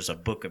like there's a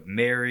book of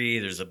Mary,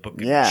 there's a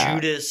book of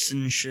Judas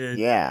and shit.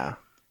 Yeah.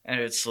 And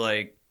it's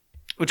like,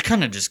 which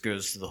kind of just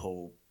goes to the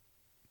whole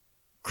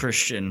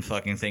Christian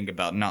fucking thing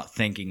about not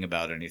thinking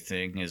about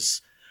anything,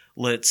 is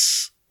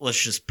let's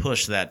just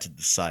push that to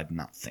the side and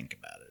not think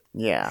about it.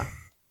 Yeah.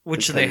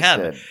 Which they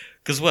haven't.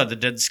 Because what, the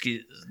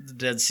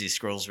Dead Sea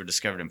Scrolls were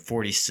discovered in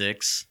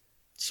 46.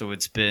 So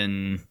it's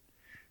been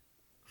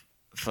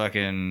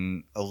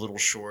fucking a little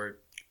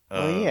short.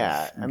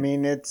 I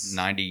mean, it's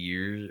 90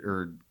 years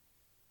or.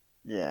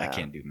 Yeah. I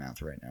can't do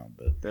math right now,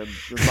 but. The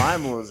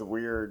Bible is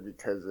weird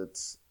because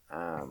it's.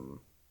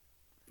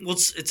 Well,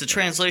 it's a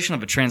translation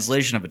of a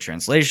translation of a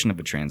translation of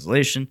a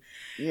translation.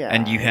 Yeah.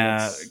 And you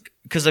have.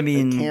 Because, I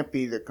mean. It can't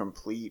be the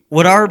complete.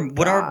 What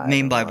our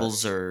main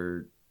Bibles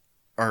are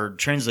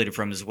translated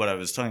from is what I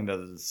was talking about.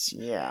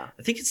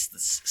 I think it's the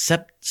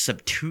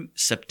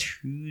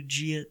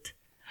Septuagint.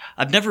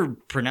 I've never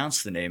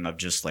pronounced the name. I've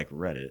just like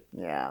read it.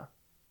 Yeah.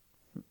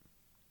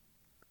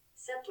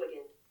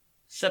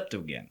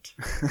 Septuagint.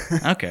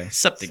 Okay,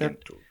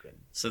 Septuagint.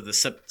 So the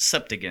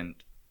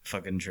Septuagint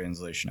fucking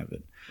translation of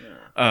it.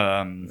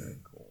 Yeah. Very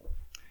cool.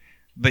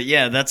 But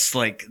yeah, that's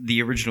like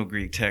the original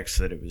Greek text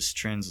that it was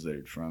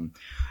translated from,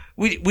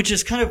 which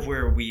is kind of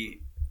where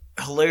we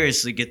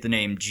hilariously get the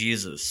name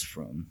Jesus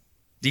from.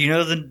 Do you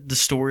know the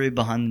story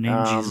behind the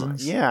name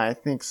Jesus? Yeah, I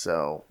think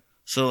so.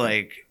 So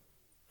like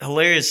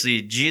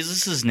hilariously,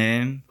 Jesus'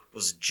 name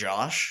was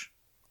Josh.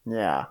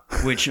 Yeah.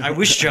 Which I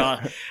wish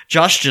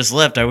Josh just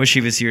left. I wish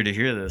he was here to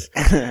hear this.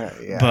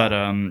 Yeah.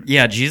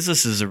 But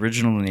Jesus'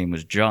 original name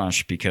was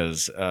Josh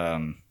because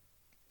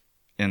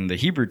in the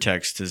Hebrew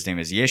text his name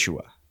is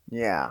Yeshua.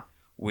 Yeah.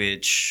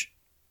 Which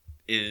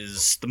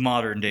is the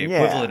modern day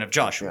equivalent of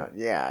Joshua.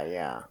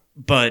 Yeah.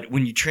 But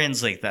when you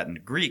translate that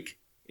into Greek,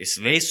 it's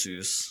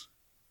Jesus.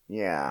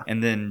 Yeah.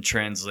 And then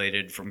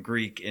translated from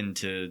Greek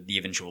into the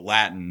eventual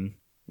Latin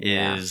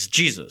is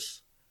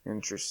Jesus.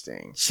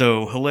 Interesting.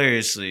 So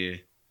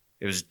hilariously,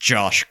 it was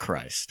Josh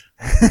Christ.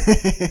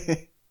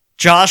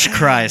 Josh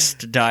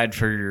Christ died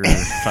for your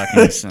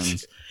fucking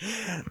sins.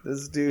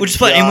 This dude, which is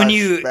fun. And when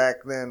you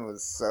back then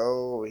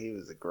he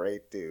was a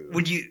great dude.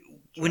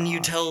 When you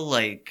tell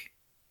like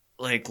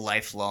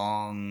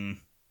lifelong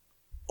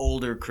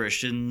older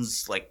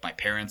Christians, like my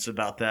parents,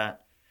 about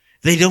that,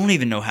 they don't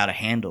even know how to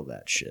handle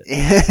that shit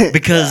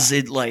because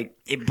it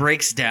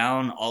breaks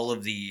down all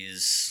of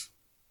these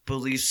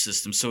belief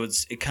systems. So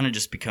it kind of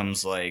just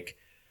becomes like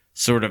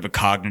sort of a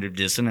cognitive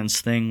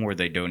dissonance thing where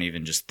they don't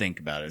even just think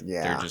about it.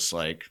 Yeah. They're just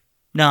like,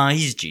 nah,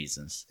 he's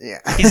Jesus. Yeah.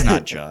 He's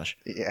not Josh.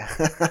 Yeah.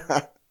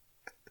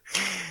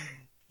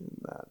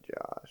 Not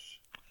Josh.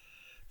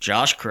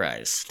 Josh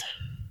Christ.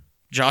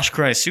 Josh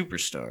Christ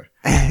Superstar.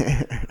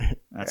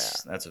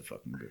 That's a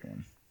fucking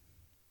good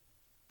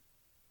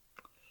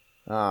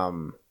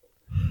one.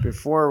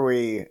 Before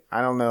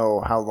I don't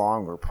know how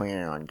long we're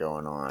planning on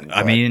going on.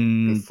 I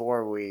mean,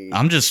 before we,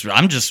 I'm just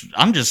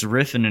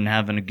riffing and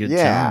having a good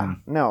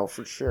time. No,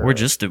 for sure. We're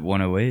just at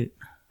 108.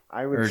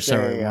 I would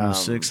say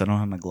 106. I don't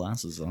have my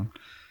glasses on.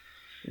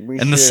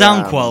 The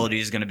sound quality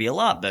is going to be a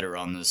lot better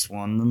on this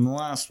one than the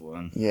last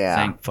one. Yeah.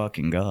 Thank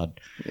fucking God.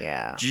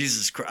 Yeah.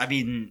 Jesus Christ. I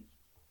mean,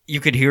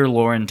 you could hear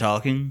Lauren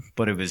talking,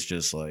 but it was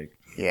just like,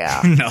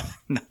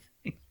 nothing.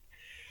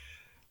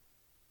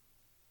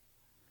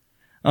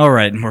 All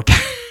right, and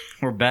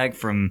we're back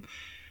from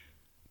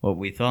what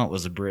we thought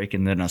was a break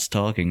and then us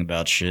talking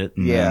about shit.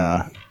 And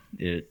Yeah.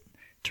 then it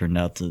turned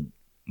out to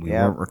we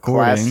weren't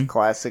recording.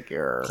 Classic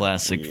error.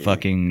 Classic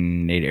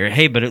fucking Nate error.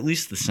 Hey, but at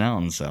least the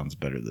sound sounds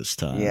better this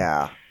time.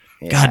 Yeah.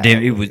 God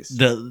damn,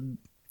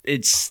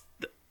 it's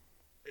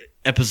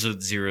episode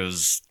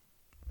 0's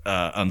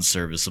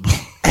unserviceable,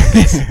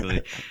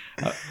 basically.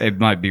 It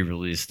might be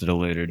released at a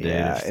later date.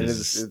 Yeah,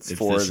 it's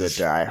for the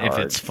diehard if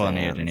it's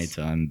funny fans. at any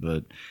time,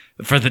 but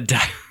for the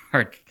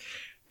diehard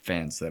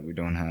fans that we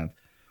don't have.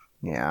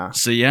 Yeah.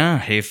 So yeah,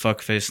 hey,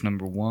 Fuckface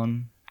number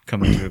 1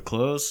 coming to a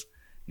close.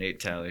 Nate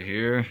Talley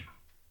here.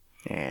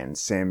 And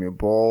Samuel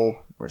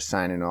Bull, we're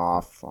signing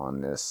off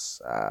on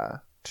this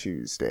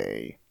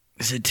Tuesday.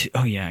 Is it?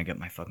 Oh yeah, I got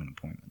my fucking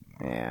appointment.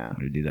 Yeah. I'm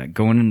gonna do that.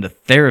 Going into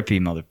therapy,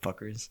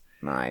 motherfuckers.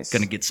 Nice.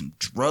 Gonna get some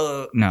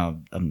drugs.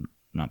 No, I'm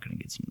not gonna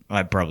get some.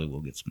 I probably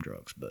will get some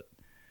drugs, but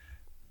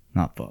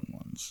not fun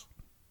ones.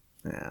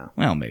 Yeah.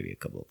 Well, maybe a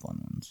couple of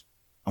fun ones.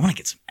 I want to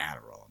get some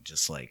Adderall and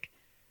just like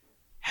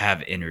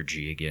have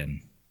energy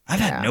again. I've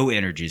had no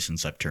energy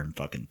since I've turned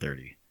fucking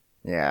 30.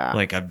 Yeah.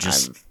 Like I've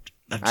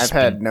I've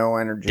had no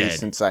energy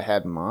since I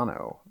had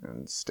mono,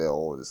 and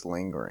still is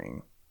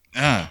lingering.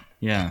 Yeah.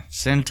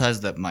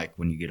 Sanitize that mic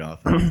when you get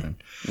off. Then.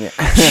 Yeah.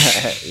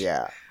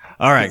 Yeah.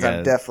 All right, guys.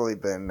 I've definitely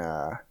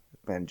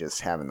been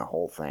just having the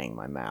whole thing in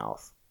my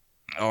mouth.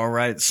 All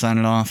right,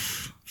 signing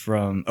off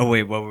from. Oh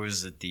wait, what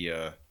was it?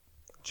 The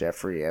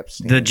Jeffrey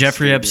Epstein. The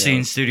Jeffrey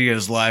Epstein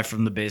Studios live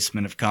from the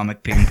basement of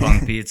Comic Ping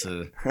Pong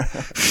Pizza.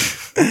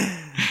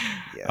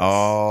 Yes.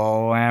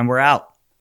 Oh, and we're out.